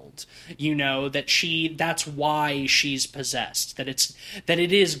world. That's why she's possessed, that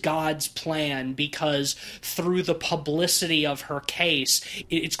it is God's plan, because through the publicity of her case,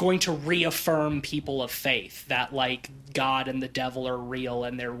 it's going to reaffirm people of faith that like God and the devil are real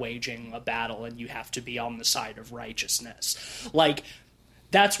and they're waging a battle and you have to be on the side of righteousness. Like,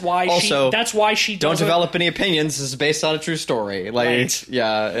 that's why she don't develop any opinions. This is based on a true story. Right.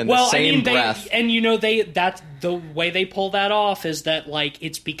 Yeah, in the same breath. That's the way they pull that off is that like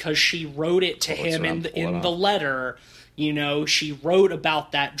it's because she wrote it to him in the letter. She wrote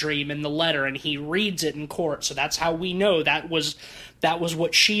about that dream in the letter, and he reads it in court. So that's how we know that was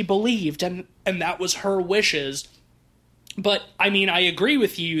what she believed, and that was her wishes. But I mean, I agree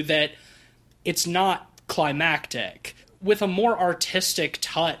with you that it's not climactic. With a more artistic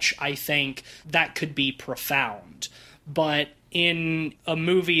touch, I think that could be profound. But in a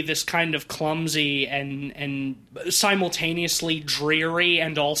movie this kind of clumsy and simultaneously dreary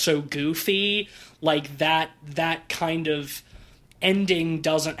and also goofy, like that kind of ending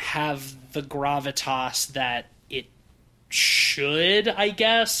doesn't have the gravitas that it should, I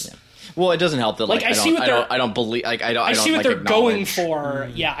guess. Yeah. Well, it doesn't help that I see what they're going for.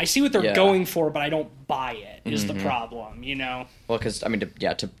 Yeah, I see what they're going for, but I don't buy it. Is the problem, Well, because I mean,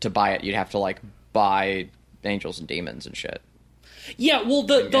 to buy it, you'd have to like buy Angels and Demons and shit. Yeah, well,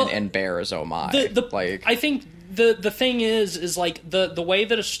 and bears, oh my! I think the thing is like the way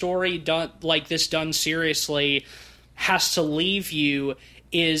that a story done like this done seriously has to leave you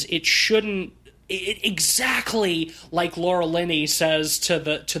is it shouldn't. Exactly like Laura Linney says to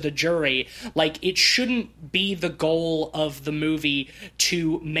the jury, like it shouldn't be the goal of the movie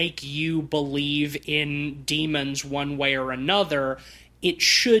to make you believe in demons one way or another. It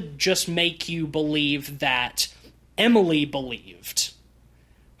should just make you believe that Emily believed.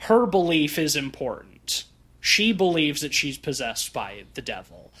 Her belief is important. She believes that she's possessed by the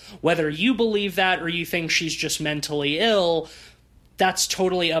devil. Whether you believe that or you think she's just mentally ill, that's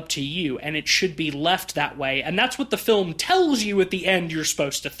totally up to you, and it should be left that way. And that's what the film tells you at the end you're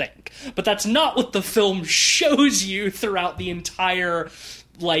supposed to think. But that's not what the film shows you throughout the entire,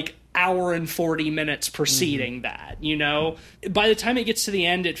 like, hour and 40 minutes preceding that, By the time it gets to the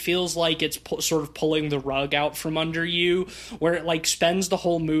end, it feels like it's sort of pulling the rug out from under you, where it, like, spends the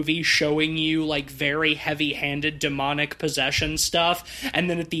whole movie showing you, like, very heavy-handed demonic possession stuff, and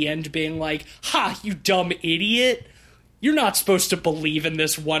then at the end being like, ha, you dumb idiot! You're not supposed to believe in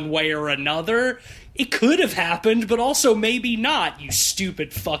this one way or another. It could have happened, but also maybe not, you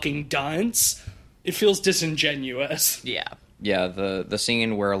stupid fucking dunce. It feels disingenuous. Yeah. Yeah, the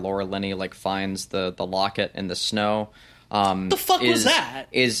scene where Laura Linney like finds the locket in the snow. The fuck was that?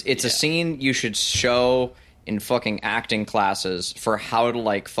 It's a scene you should show in fucking acting classes for how to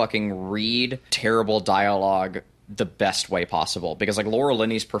like fucking read terrible dialogue the best way possible. Because like Laura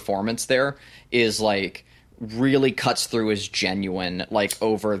Linney's performance there is like really cuts through as genuine, like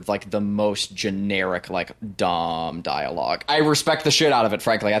over like the most generic, like dumb dialogue. I respect the shit out of it,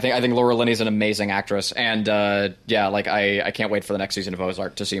 frankly. I think Laura Linney's an amazing actress, and I can't wait for the next season of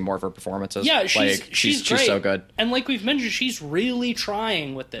Ozark to see more of her performances. Yeah, she's great. So good. And like we've mentioned, she's really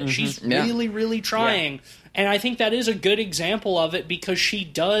trying with this. She's really trying, and I think that is a good example of it because she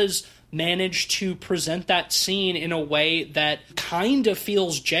does manage to present that scene in a way that kind of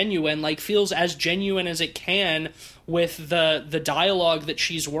feels genuine, like feels as genuine as it can with the dialogue that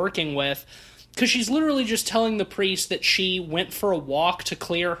she's working with. Because she's literally just telling the priest that she went for a walk to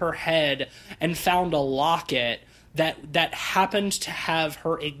clear her head and found a locket that happened to have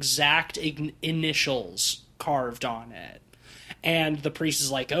her exact initials carved on it. And the priest is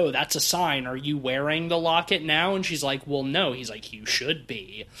like, oh, that's a sign. Are you wearing the locket now? And she's like, well, no. He's like, you should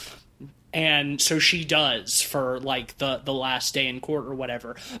be. And so she does for, like, the last day in court or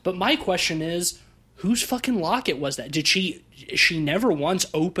whatever. But my question is, whose fucking locket was that? She never once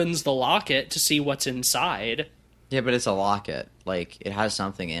opens the locket to see what's inside. Yeah, but it's a locket. Like, it has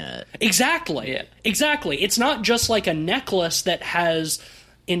something in it. Exactly. Yeah. Exactly. It's not just like a necklace that has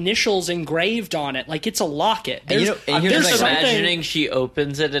initials engraved on it. Like, it's a locket. And There's, and here's there's the thing, right? Imagining she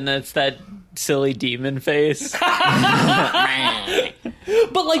opens it and it's that silly demon face.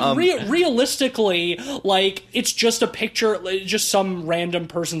 But like realistically, like it's just a picture, just some random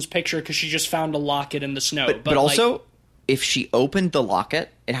person's picture because she just found a locket in the snow. But also, if she opened the locket,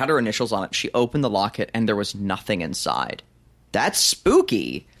 it had her initials on it. She opened the locket and there was nothing inside. That's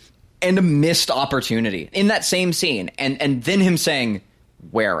spooky and a missed opportunity in that same scene. And then him saying,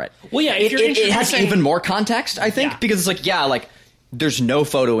 "Wear it." Well, yeah, if it has even more context, I think, Yeah. because it's like, yeah, like. There's no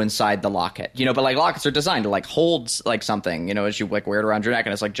photo inside the locket, you know, but like lockets are designed to like hold like something, you know, as you like wear it around your neck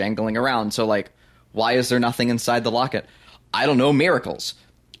and it's like jangling around. So like, why is there nothing inside the locket? I don't know. Miracles.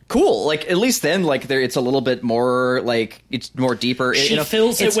 Cool. Like at least then like it's a little bit more like it's more deeper. She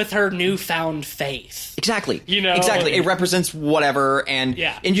fills it with her newfound faith. Exactly. You know, exactly. It represents whatever, and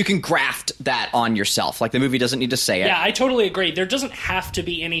Yeah. and you can graft that on yourself. Like the movie doesn't need to say it. Yeah, I totally agree. There doesn't have to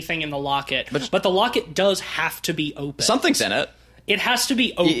be anything in the locket, but the locket does have to be open. Something's in it. It has to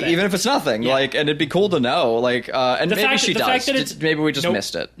be open. Even if it's nothing, Yeah. like, and it'd be cool to know, like, and maybe she does. fact that it's, Maybe we just nope,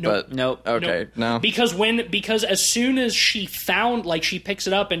 missed it. Nope, but nope. Okay, no. Because as soon as she found, like, she picks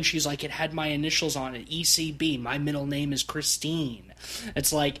it up and she's like, it had my initials on it, ECB. My middle name is Christine.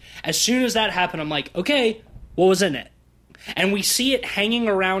 It's like, as soon as that happened, I'm like, okay, what was in it? And we see it hanging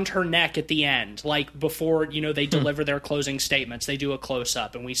around her neck at the end, like before, you know, they deliver their closing statements. They do a close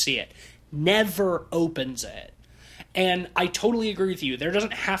up and we see it. Never opens it. And I totally agree with you. There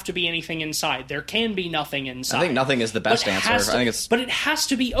doesn't have to be anything inside. There can be nothing inside. I think nothing is the best answer. I think it's... But it has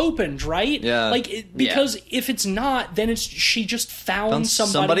to be opened, right? Yeah. Like because if it's not, then it's she just found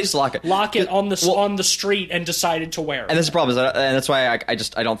somebody's locket on the street and decided to wear it. And this is the problem, and that's why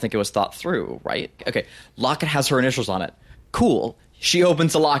I don't think it was thought through, right? Okay, locket has her initials on it. Cool. She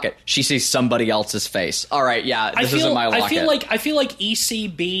opens the locket. She sees somebody else's face. All right, yeah, this isn't my locket. I feel like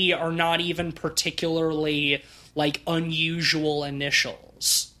ECB are not even particularly like unusual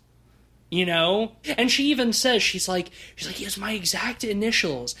initials, you know? And she even says, she's like, it's my exact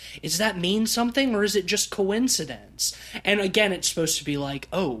initials. Does that mean something or is it just coincidence? And again, it's supposed to be like,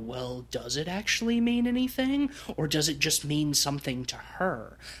 oh, well, does it actually mean anything? Or does it just mean something to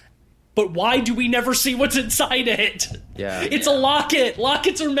her? But why do we never see what's inside it? Yeah. It's a locket.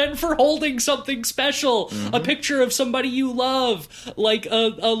 Lockets are meant for holding something special. Mm-hmm. A picture of somebody you love, like a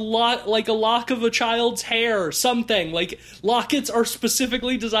lock of a child's hair, something. Like lockets are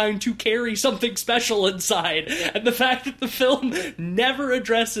specifically designed to carry something special inside. And the fact that the film never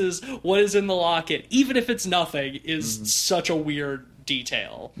addresses what is in the locket, even if it's nothing, is such a weird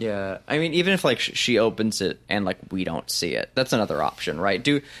detail. Yeah, I mean, even if like she opens it and like we don't see it, that's another option, right?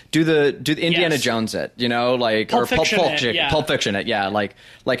 Do the Indiana Yes. Jones it, you know, like Pulp or Fiction it, yeah. Pulp Fiction it, yeah, like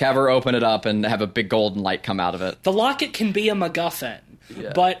have her open it up and have a big golden light come out of it. The locket can be a MacGuffin,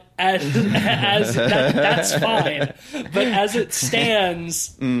 but as that's fine. But as it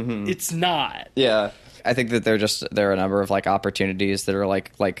stands, it's not. Yeah, I think that there are a number of like opportunities that are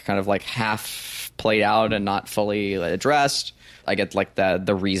like kind of like half played out and not fully addressed. I get like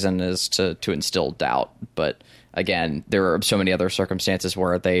the reason is to instill doubt, but again, there are so many other circumstances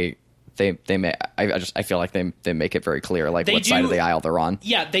where they may. I feel like they make it very clear like what side of the aisle they're on.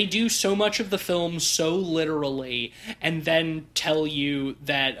 Yeah, they do so much of the film so literally, and then tell you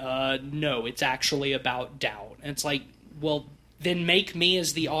that no, it's actually about doubt. And it's like, well, then make me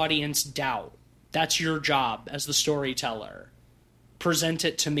as the audience doubt. That's your job as the storyteller. Present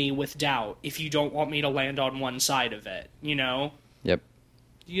it to me with doubt if you don't want me to land on one side of it, you know? Yep.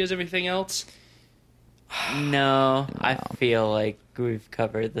 Do you guys have anything else? No, I feel like we've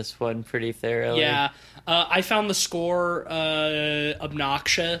covered this one pretty thoroughly. Yeah. I found the score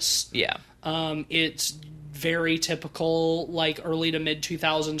obnoxious. Yeah. It's very typical, like, early to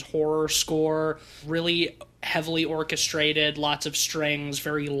mid-2000s horror score. Really heavily orchestrated, lots of strings,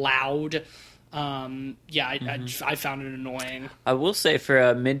 very loud. I found it annoying. I will say for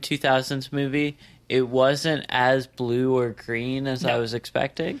a mid-2000s movie, it wasn't as blue or green as I was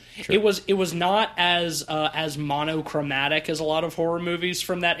expecting. It was not as monochromatic as a lot of horror movies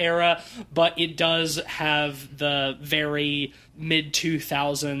from that era, but it does have the very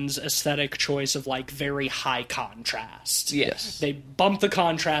mid-2000s aesthetic choice of like very high contrast. Yes. They bump the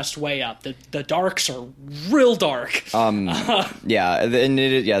contrast way up. The darks are real dark. The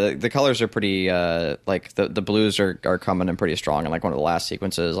colors are pretty like the blues are coming in pretty strong, and like one of the last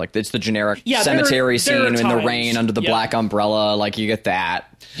sequences, like it's the generic cemetery scary scene in the times. rain under the black umbrella. Like, you get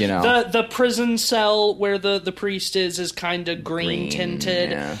that, you know. The prison cell where the priest is kind of green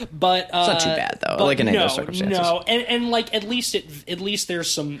tinted, but it's not too bad though. Like in English circumstances, and like at least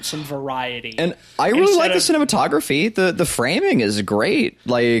there's some variety. And I really like the cinematography. The framing is great.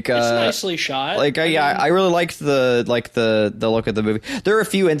 Like it's nicely shot. Like I really liked the look of the movie. There are a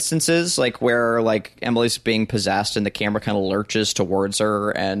few instances like where like Emily's being possessed and the camera kind of lurches towards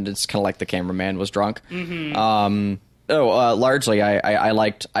her, and it's kind of like the cameraman was drunk. Mm-hmm. Largely I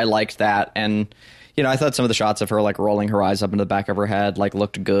liked that, and you know, I thought some of the shots of her like rolling her eyes up into the back of her head like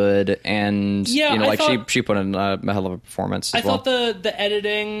looked good, and you know, like she put in a hell of a performance. I thought the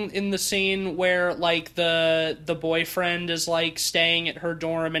editing in the scene where like the boyfriend is like staying at her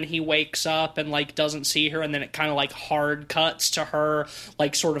dorm and he wakes up and like doesn't see her, and then it kind of like hard cuts to her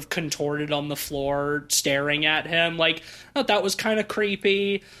like sort of contorted on the floor staring at him. Like, I thought that was kind of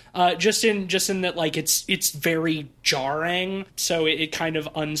creepy. Just in that like it's very jarring, so it kind of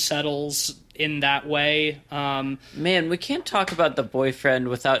unsettles in that way. Man, we can't talk about the boyfriend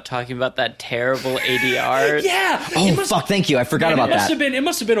without talking about that terrible ADR. Yeah. Oh fuck! Thank you. I forgot about that. It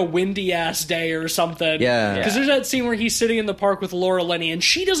must have been a windy ass day or something. Yeah. Because there's that scene where he's sitting in the park with Laura Linney, and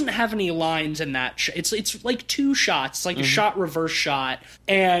she doesn't have any lines in that. It's like two shots. It's like a shot reverse shot,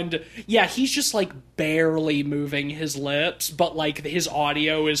 and yeah, he's just like barely moving his lips, but like his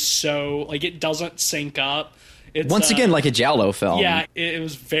audio is so like it doesn't sync up. It's, once again, like a Giallo film. Yeah, it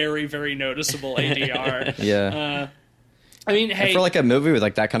was very, very noticeable ADR. Yeah. I mean, hey, for like a movie with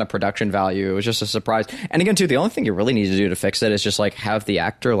like that kind of production value, it was just a surprise. And again, too, the only thing you really need to do to fix it is just like have the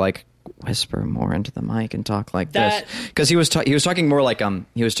actor like whisper more into the mic and talk like this, because he was talking more like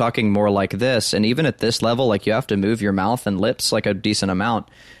this, and even at this level, like you have to move your mouth and lips like a decent amount.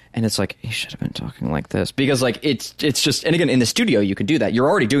 And it's like, he should have been talking like this, because like it's just, and again, in the studio you can do that. You're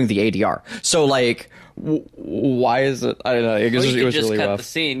already doing the ADR, so like why is it? I don't know. It was just really cut rough. The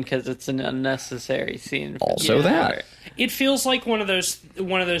scene because it's an unnecessary scene. Also, that it feels like one of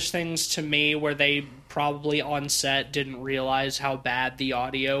those things to me where they probably on set didn't realize how bad the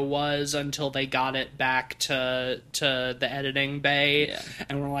audio was until they got it back to the editing bay,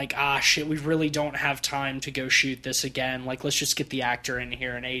 and we're like, shit, we really don't have time to go shoot this again. Like, let's just get the actor in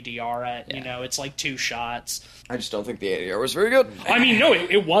here and ADR it. You know, it's like two shots. I just don't think the ADR was very good. I mean, no,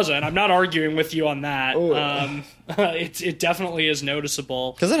 it wasn't. I'm not arguing with you on that. It definitely is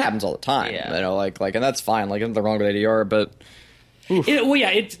noticeable, because it happens all the time. You know, like, and that's fine. Like, nothing wrong with ADR, but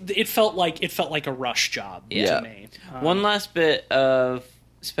it felt like a rush job to me. One last bit of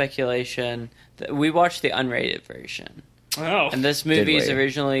speculation: we watched the unrated version. Oh, and this movie is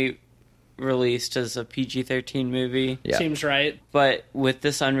originally released as a PG-13 movie. Yeah. Seems right. But with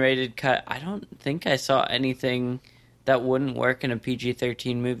this unrated cut, I don't think I saw anything that wouldn't work in a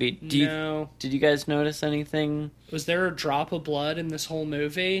PG-13 movie. Did you guys notice anything? Was there a drop of blood in this whole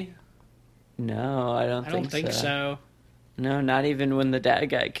movie? No, I don't think so. No, not even when the dad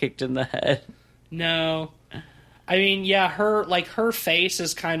got kicked in the head. No. I mean, yeah, her face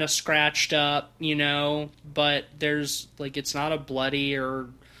is kind of scratched up, you know, but there's like, it's not a bloody or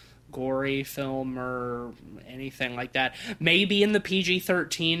gory film or anything like that. Maybe in the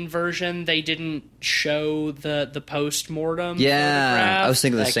PG-13 version they didn't show the post-mortem photograph. I was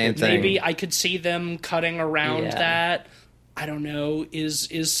thinking the same thing. Maybe I could see them cutting around that. I don't know.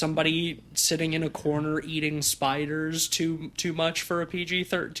 Is somebody sitting in a corner eating spiders too much for a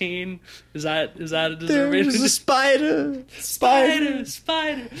PG-13? Is that a deserving? There's a spider. It's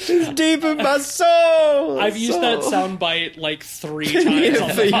deep in my soul. I've used that soundbite like 3 times on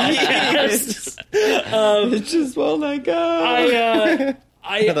the podcast. It just won't let go.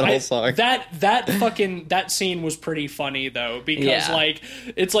 That whole song. That scene was pretty funny though, because like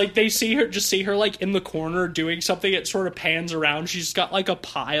it's like they see her like in the corner doing something. It sort of pans around. She's got like a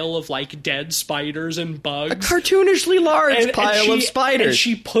pile of like dead spiders and bugs, a cartoonishly large pile of spiders. And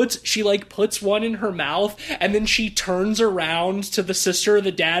she puts one in her mouth, and then she turns around to the sister or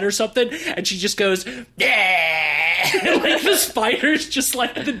the dad or something, and she just goes, yeah. Like the spiders, just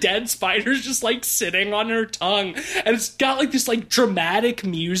like the dead spiders, just like sitting on her tongue, and it's got like this like dramatic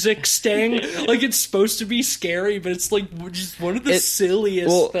music sting. Like it's supposed to be scary, but it's like just one of the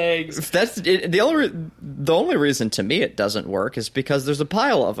silliest things. That's it, the only reason to me it doesn't work is because there's a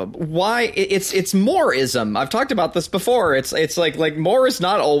pile of them. Why? It's moreism. I've talked about this before. It's like more is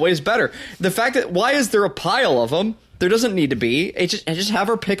not always better. The fact that why is there a pile of them? There doesn't need to be. I just have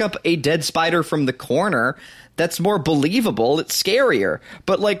her pick up a dead spider from the corner. that's more believable. It's scarier.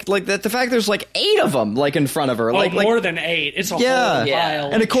 But like the fact there's like 8 of them like in front of her. Like more than 8. It's a whole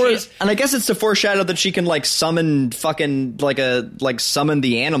pile. And of course, and I guess it's to foreshadow that she can like summon fucking summon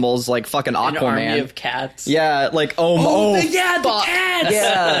the animals like fucking Aquaman. An army of cats. Yeah, like the cats.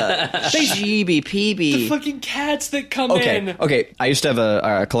 Yeah, GBPB. The fucking cats that come in. Okay. I used to have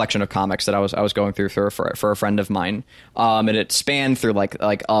a collection of comics that I was going through for a friend of mine, and it spanned through like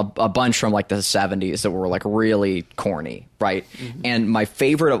a bunch from like the 70s that were like really corny, right? Mm-hmm. And my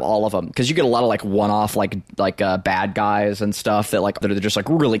favorite of all of them, because you get a lot of like one-off like bad guys and stuff that are just like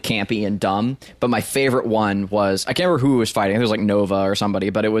really campy and dumb. But my favorite one was, I can't remember who was fighting. It was like Nova or somebody,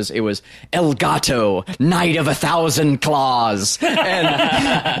 but it was El Gato, Knight of 1,000 Claws,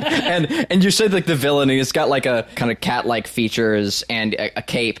 and you said like the villain, he's got like a kind of cat-like features and a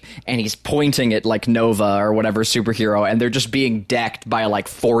cape, and he's pointing at like Nova or whatever superhero, and they're just being decked by like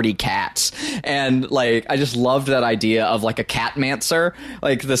 40 cats. And like I just loved that idea of like a catmancer,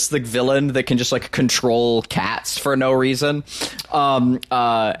 like this like villain that can just like control cats for no reason.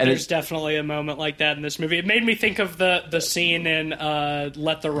 There's definitely a moment like that in this movie. It made me think of the scene in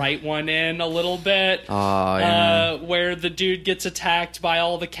Let the Right One In a little bit, where the dude gets attacked by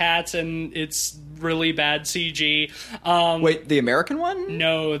all the cats and it's really bad CG. Wait, the American one?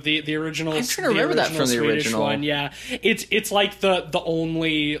 No, the original. I'm trying to remember that from the Swedish original one. Yeah, it's like the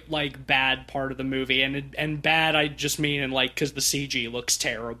only like bad part of the movie, and bad I just mean in like because the CG looks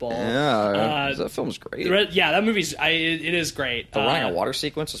terrible. Yeah, that film's great. Yeah, that movie's it is great. The running water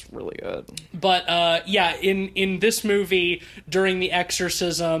sequence is really good. But in this movie during the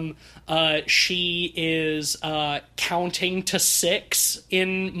exorcism, she is counting to 6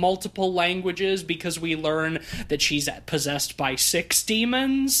 in multiple languages because we learn that she's possessed by 6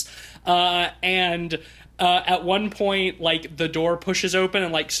 demons, and at one point, like, the door pushes open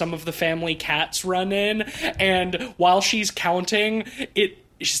and, like, some of the family cats run in, and while she's counting,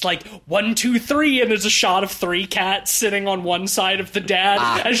 she's like 1, 2, 3, and there's a shot of 3 cats sitting on one side of the dad,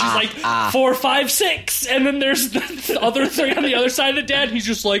 and she's like 4, 5, 6, and then there's the other 3 on the other side of the dad. And he's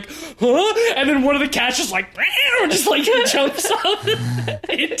just like, huh? And then one of the cats just like jumps up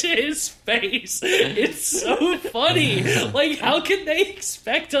into his face. It's so funny. Like, how can they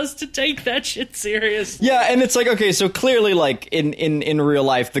expect us to take that shit seriously? Yeah, and it's like, okay, so clearly, like in real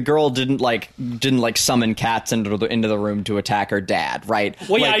life, the girl didn't summon cats into the room to attack her dad, right?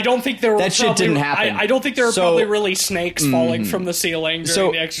 Well, yeah, I don't think there were that shit didn't happen. I don't think there were probably really snakes falling from the ceiling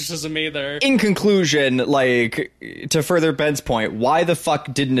during the exorcism either. In conclusion, like, to further Ben's point, why the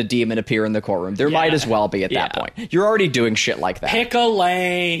fuck didn't a demon appear in the courtroom? There might as well be at that point. You're already doing shit like that. Pick a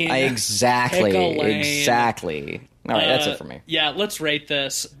lane. Exactly. Pick a lane. Exactly. All right, that's it for me. Yeah, let's rate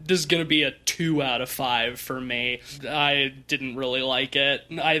this. This is going to be a 2 out of 5 for me. I didn't really like it.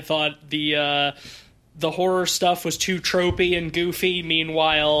 I thought the horror stuff was too tropey and goofy.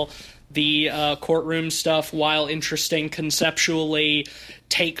 Meanwhile, the courtroom stuff, while interesting conceptually,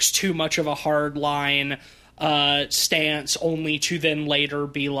 takes too much of a hard line stance, only to then later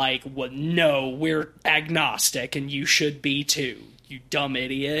be like, well, no, we're agnostic and you should be too, you dumb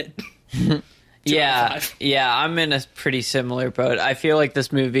idiot. Yeah, I'm in a pretty similar boat. I feel like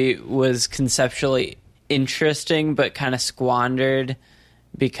this movie was conceptually interesting but kind of squandered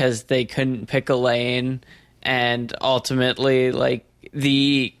because they couldn't pick a lane, and ultimately, like,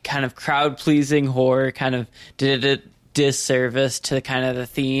 the kind of crowd-pleasing horror kind of did a disservice to kind of the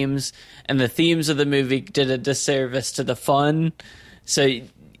themes, and the themes of the movie did a disservice to the fun. So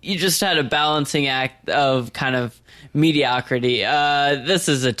you just had a balancing act of kind of mediocrity. This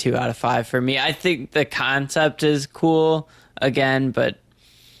is a 2 out of 5 for me. I think the concept is cool, again, but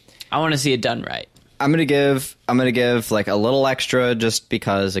I want to see it done right. I'm gonna give like a little extra just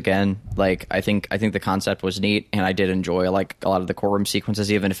because, again, like I think the concept was neat, and I did enjoy like a lot of the courtroom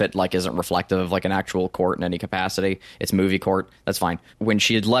sequences, even if it like isn't reflective of like an actual court in any capacity. It's movie court, that's fine. When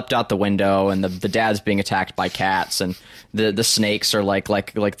she had leapt out the window and the dad's being attacked by cats, and the snakes are like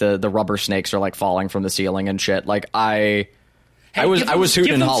the rubber snakes are like falling from the ceiling and shit. Like I was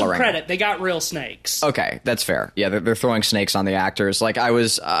hooting and hollering. Some credit, they got real snakes. Okay, that's fair. Yeah, they're throwing snakes on the actors. Like I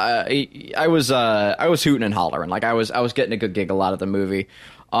was hooting and hollering. Like I was getting a good giggle out of the movie.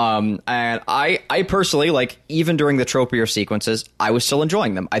 And I personally, like, even during the tropier sequences, I was still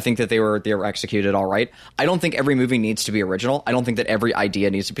enjoying them. I think that they were executed all right. I don't think every movie needs to be original. I don't think that every idea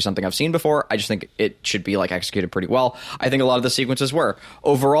needs to be something I've seen before. I just think it should be, like, executed pretty well. I think a lot of the sequences were.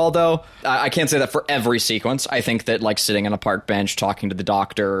 Overall, though, I can't say that for every sequence. I think that, like, sitting on a park bench talking to the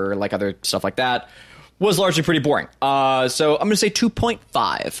doctor or, like, other stuff like that was largely pretty boring. So I'm going to say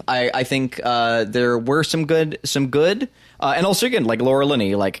 2.5. I think there were some good And also, again, like Laura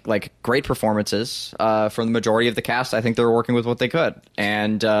Linney, like great performances from the majority of the cast. I think they were working with what they could.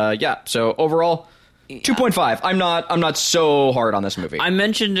 And so overall, 2.5. I'm not so hard on this movie. I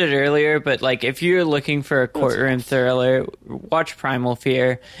mentioned it earlier, but like if you're looking for a courtroom thriller, watch Primal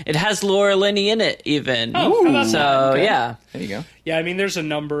Fear. It has Laura Linney in it, even. Oh, how about so that? Okay. yeah, There you go. Yeah, I mean, there's a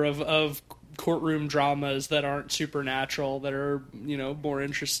number of courtroom dramas that aren't supernatural that are, more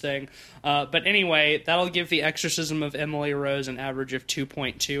interesting. But anyway, that'll give The Exorcism of Emily Rose an average of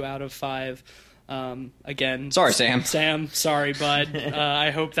 2.2 out of 5. Again, Sorry, Sam. Sam, sorry, bud. I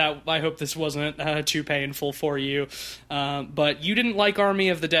hope this wasn't too painful for you. But you didn't like Army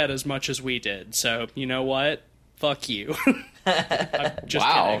of the Dead as much as we did, so you know what? Fuck you. I'm just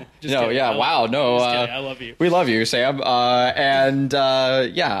kidding. Just kidding. Wow. No, Just kidding. I love you. We love you, Sam. I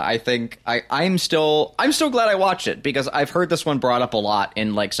think I'm still glad I watched it because I've heard this one brought up a lot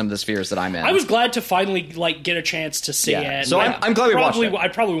in like some of the spheres that I'm in. I was glad to finally get a chance to see it. So I'm glad we watched it. I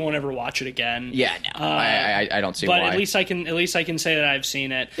probably won't ever watch it again. Yeah, no, I don't see but why. But at least I can say that I've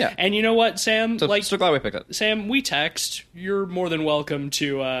seen it. Yeah. And you know what, Sam? So glad we picked it. Sam, we text. You're more than welcome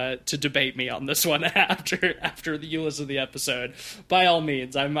to debate me on this one after you listen to the episode. By all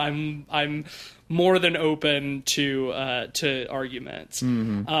means, I'm more than open to arguments.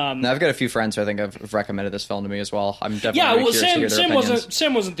 Mm-hmm. Now, I've got a few friends who I think have recommended this film to me as well. I'm definitely curious to hear their opinions.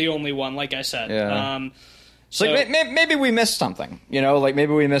 Sam wasn't the only one, like I said. Yeah. So like maybe we missed something, like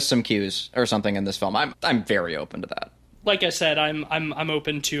maybe we missed some cues or something in this film. I'm very open to that. Like I said, I'm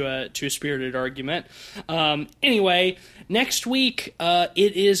open to a spirited argument. Anyway, next week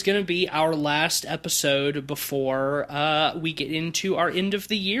it is going to be our last episode before we get into our end of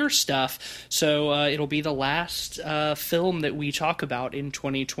the year stuff. So it'll be the last film that we talk about in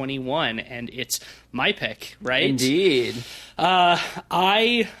 2021, and it's my pick, right? indeed.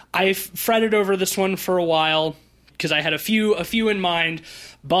 I fretted over this one for a while because I had a few in mind,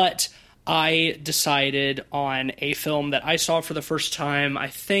 but I decided on a film that I saw for the first time, I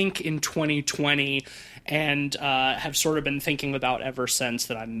think, in 2020, and have sort of been thinking about ever since,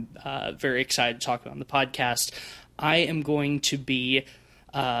 that I'm very excited to talk about on the podcast. I am going to be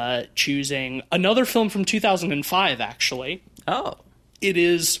choosing another film from 2005, actually. Oh. It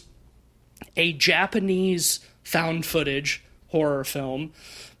is a Japanese found footage horror film,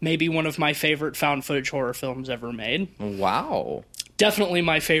 maybe one of my favorite found footage horror films ever made. Wow. Definitely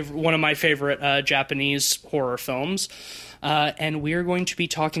one of my favorite Japanese horror films. And we're going to be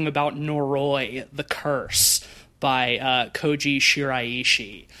talking about Noroi, The Curse, by Koji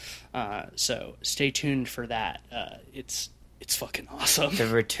Shiraishi. So stay tuned for that. It's fucking awesome. The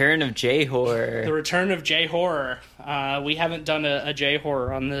Return of J-Horror. The Return of J-Horror. We haven't done a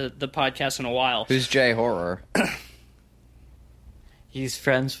J-Horror on the podcast in a while. Who's J-Horror? He's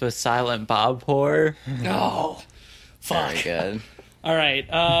friends with Silent Bob Horror. Oh, fuck. Very good. All right,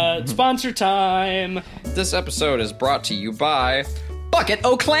 sponsor time. This episode is brought to you by Bucket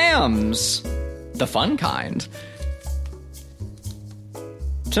O' Clams, the fun kind.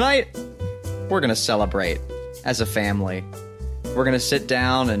 Tonight, we're going to celebrate as a family. We're going to sit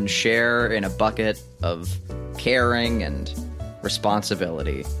down and share in a bucket of caring and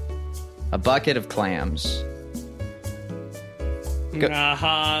responsibility. A bucket of clams.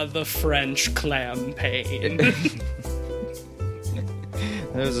 Aha, the French clam pain.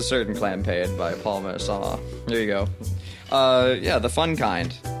 There's a certain clam pain by Paul Masson. There you go. The fun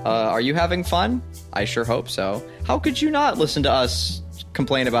kind. Are you having fun? I sure hope so. How could you not listen to us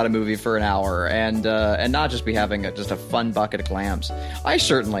complain about a movie for an hour and not just be having just a fun bucket of clams? I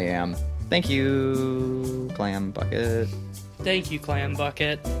certainly am. Thank you, Clam Bucket. Thank you, Clam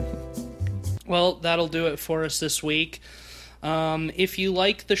Bucket. Well, that'll do it for us this week. If you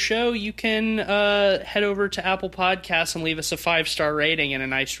like the show, you can head over to Apple Podcasts and leave us a 5-star rating and a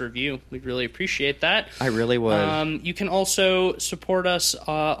nice review. We'd really appreciate that. I really would. You can also support us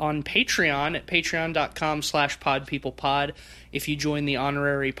on Patreon at patreon.com/podpeoplepod. If you join the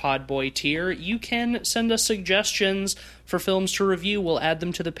honorary Podboy tier, you can send us suggestions for films to review. We'll add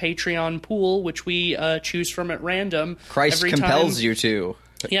them to the Patreon pool, which we choose from at random. Christ compels you to.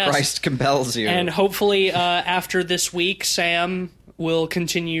 Yes. Christ compels you. And hopefully, after this week, Sam will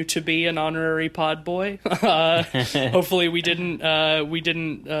continue to be an honorary pod boy. Hopefully, we didn't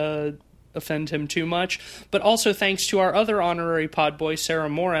offend him too much. But also, thanks to our other honorary pod boy, Sarah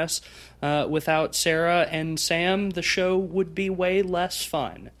Morris. Without Sarah and Sam, the show would be way less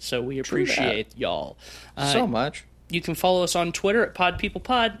fun. So we appreciate y'all so much. You can follow us on Twitter at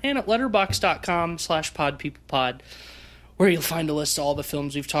PodPeoplePod and at letterboxd.com/PodPeoplePod. where you'll find a list of all the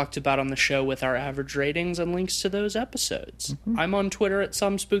films we've talked about on the show with our average ratings and links to those episodes. I'm on Twitter at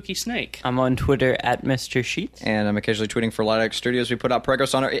SomeSpookySnake. I'm on Twitter at Mr. Sheets. And I'm occasionally tweeting for Light Arc Studios. We put out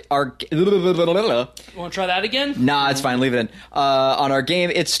progress on our Want to try that again? Nah, it's fine. Leave it in. On our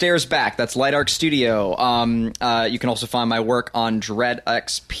game, It Stares Back. That's Light Arc Studio. You can also find my work on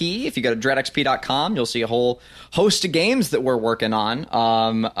DreadXP. If you go to dreadxp.com, you'll see a whole host of games that we're working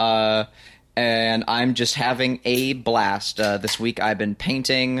on. And I'm just having a blast. This week I've been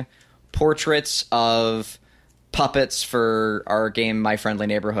painting portraits of puppets for our game My Friendly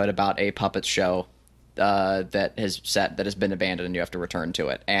Neighborhood, about a puppet show that has been abandoned and you have to return to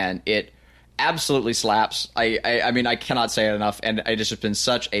it. And it absolutely slaps. I mean, I cannot say it enough, and it just has been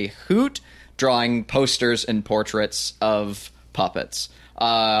such a hoot drawing posters and portraits of puppets.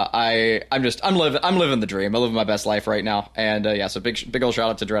 I'm living the dream. I'm living my best life right now. And so big old shout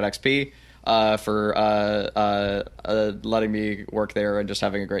out to DreadXP for letting me work there and just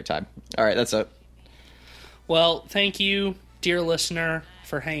having a great time. All right, that's it. Well, thank you, dear listener,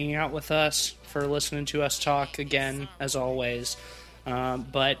 for hanging out with us, for listening to us talk again, as always.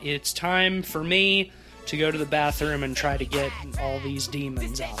 But it's time for me to go to the bathroom and try to get all these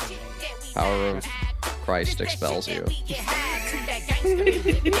demons out of me. Power of Christ expels you.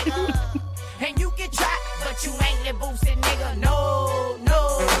 And you get trapped, but you ain't the boosted nigga. No.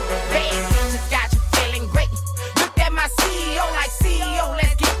 Bad bitches got you feeling great. Look at my CEO like CEO,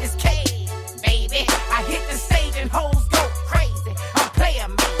 let's get this cake. Baby, I hit the stage and hoes go crazy. I'm player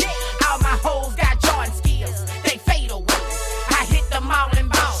man. All my hoes got Jordan skills. They fade away. I hit them all in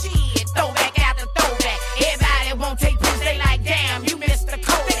ball. Shit, throwback after throwback. Everybody won't take pics. They like, damn, you missed the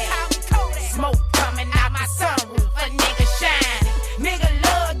Kodak. Smoke coming out my sunroof. A nigga shining. Nigga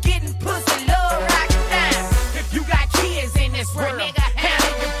love getting pussy. Love rockin' down. If you got kids in this world, nigga,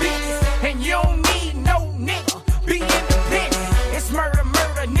 handle your business. And you don't need no nigga. Be independent. It's murder,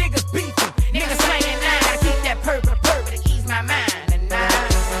 niggas beefing. Niggas slanging nine. I keep that purple to ease my mind. And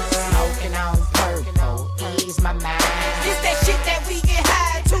I'm smoking on purple, ease my mind. It's that shit that we get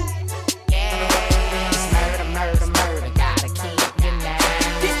high to. Yeah, it's murder, gotta keep your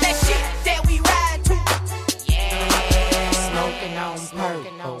mind. It's that shit that we ride to. Yeah, smoking on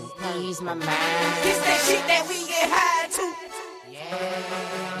purple, ease my mind. It's that shit that we get high to.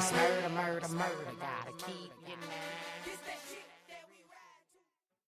 Yeah, it's murder, gotta keep your mind.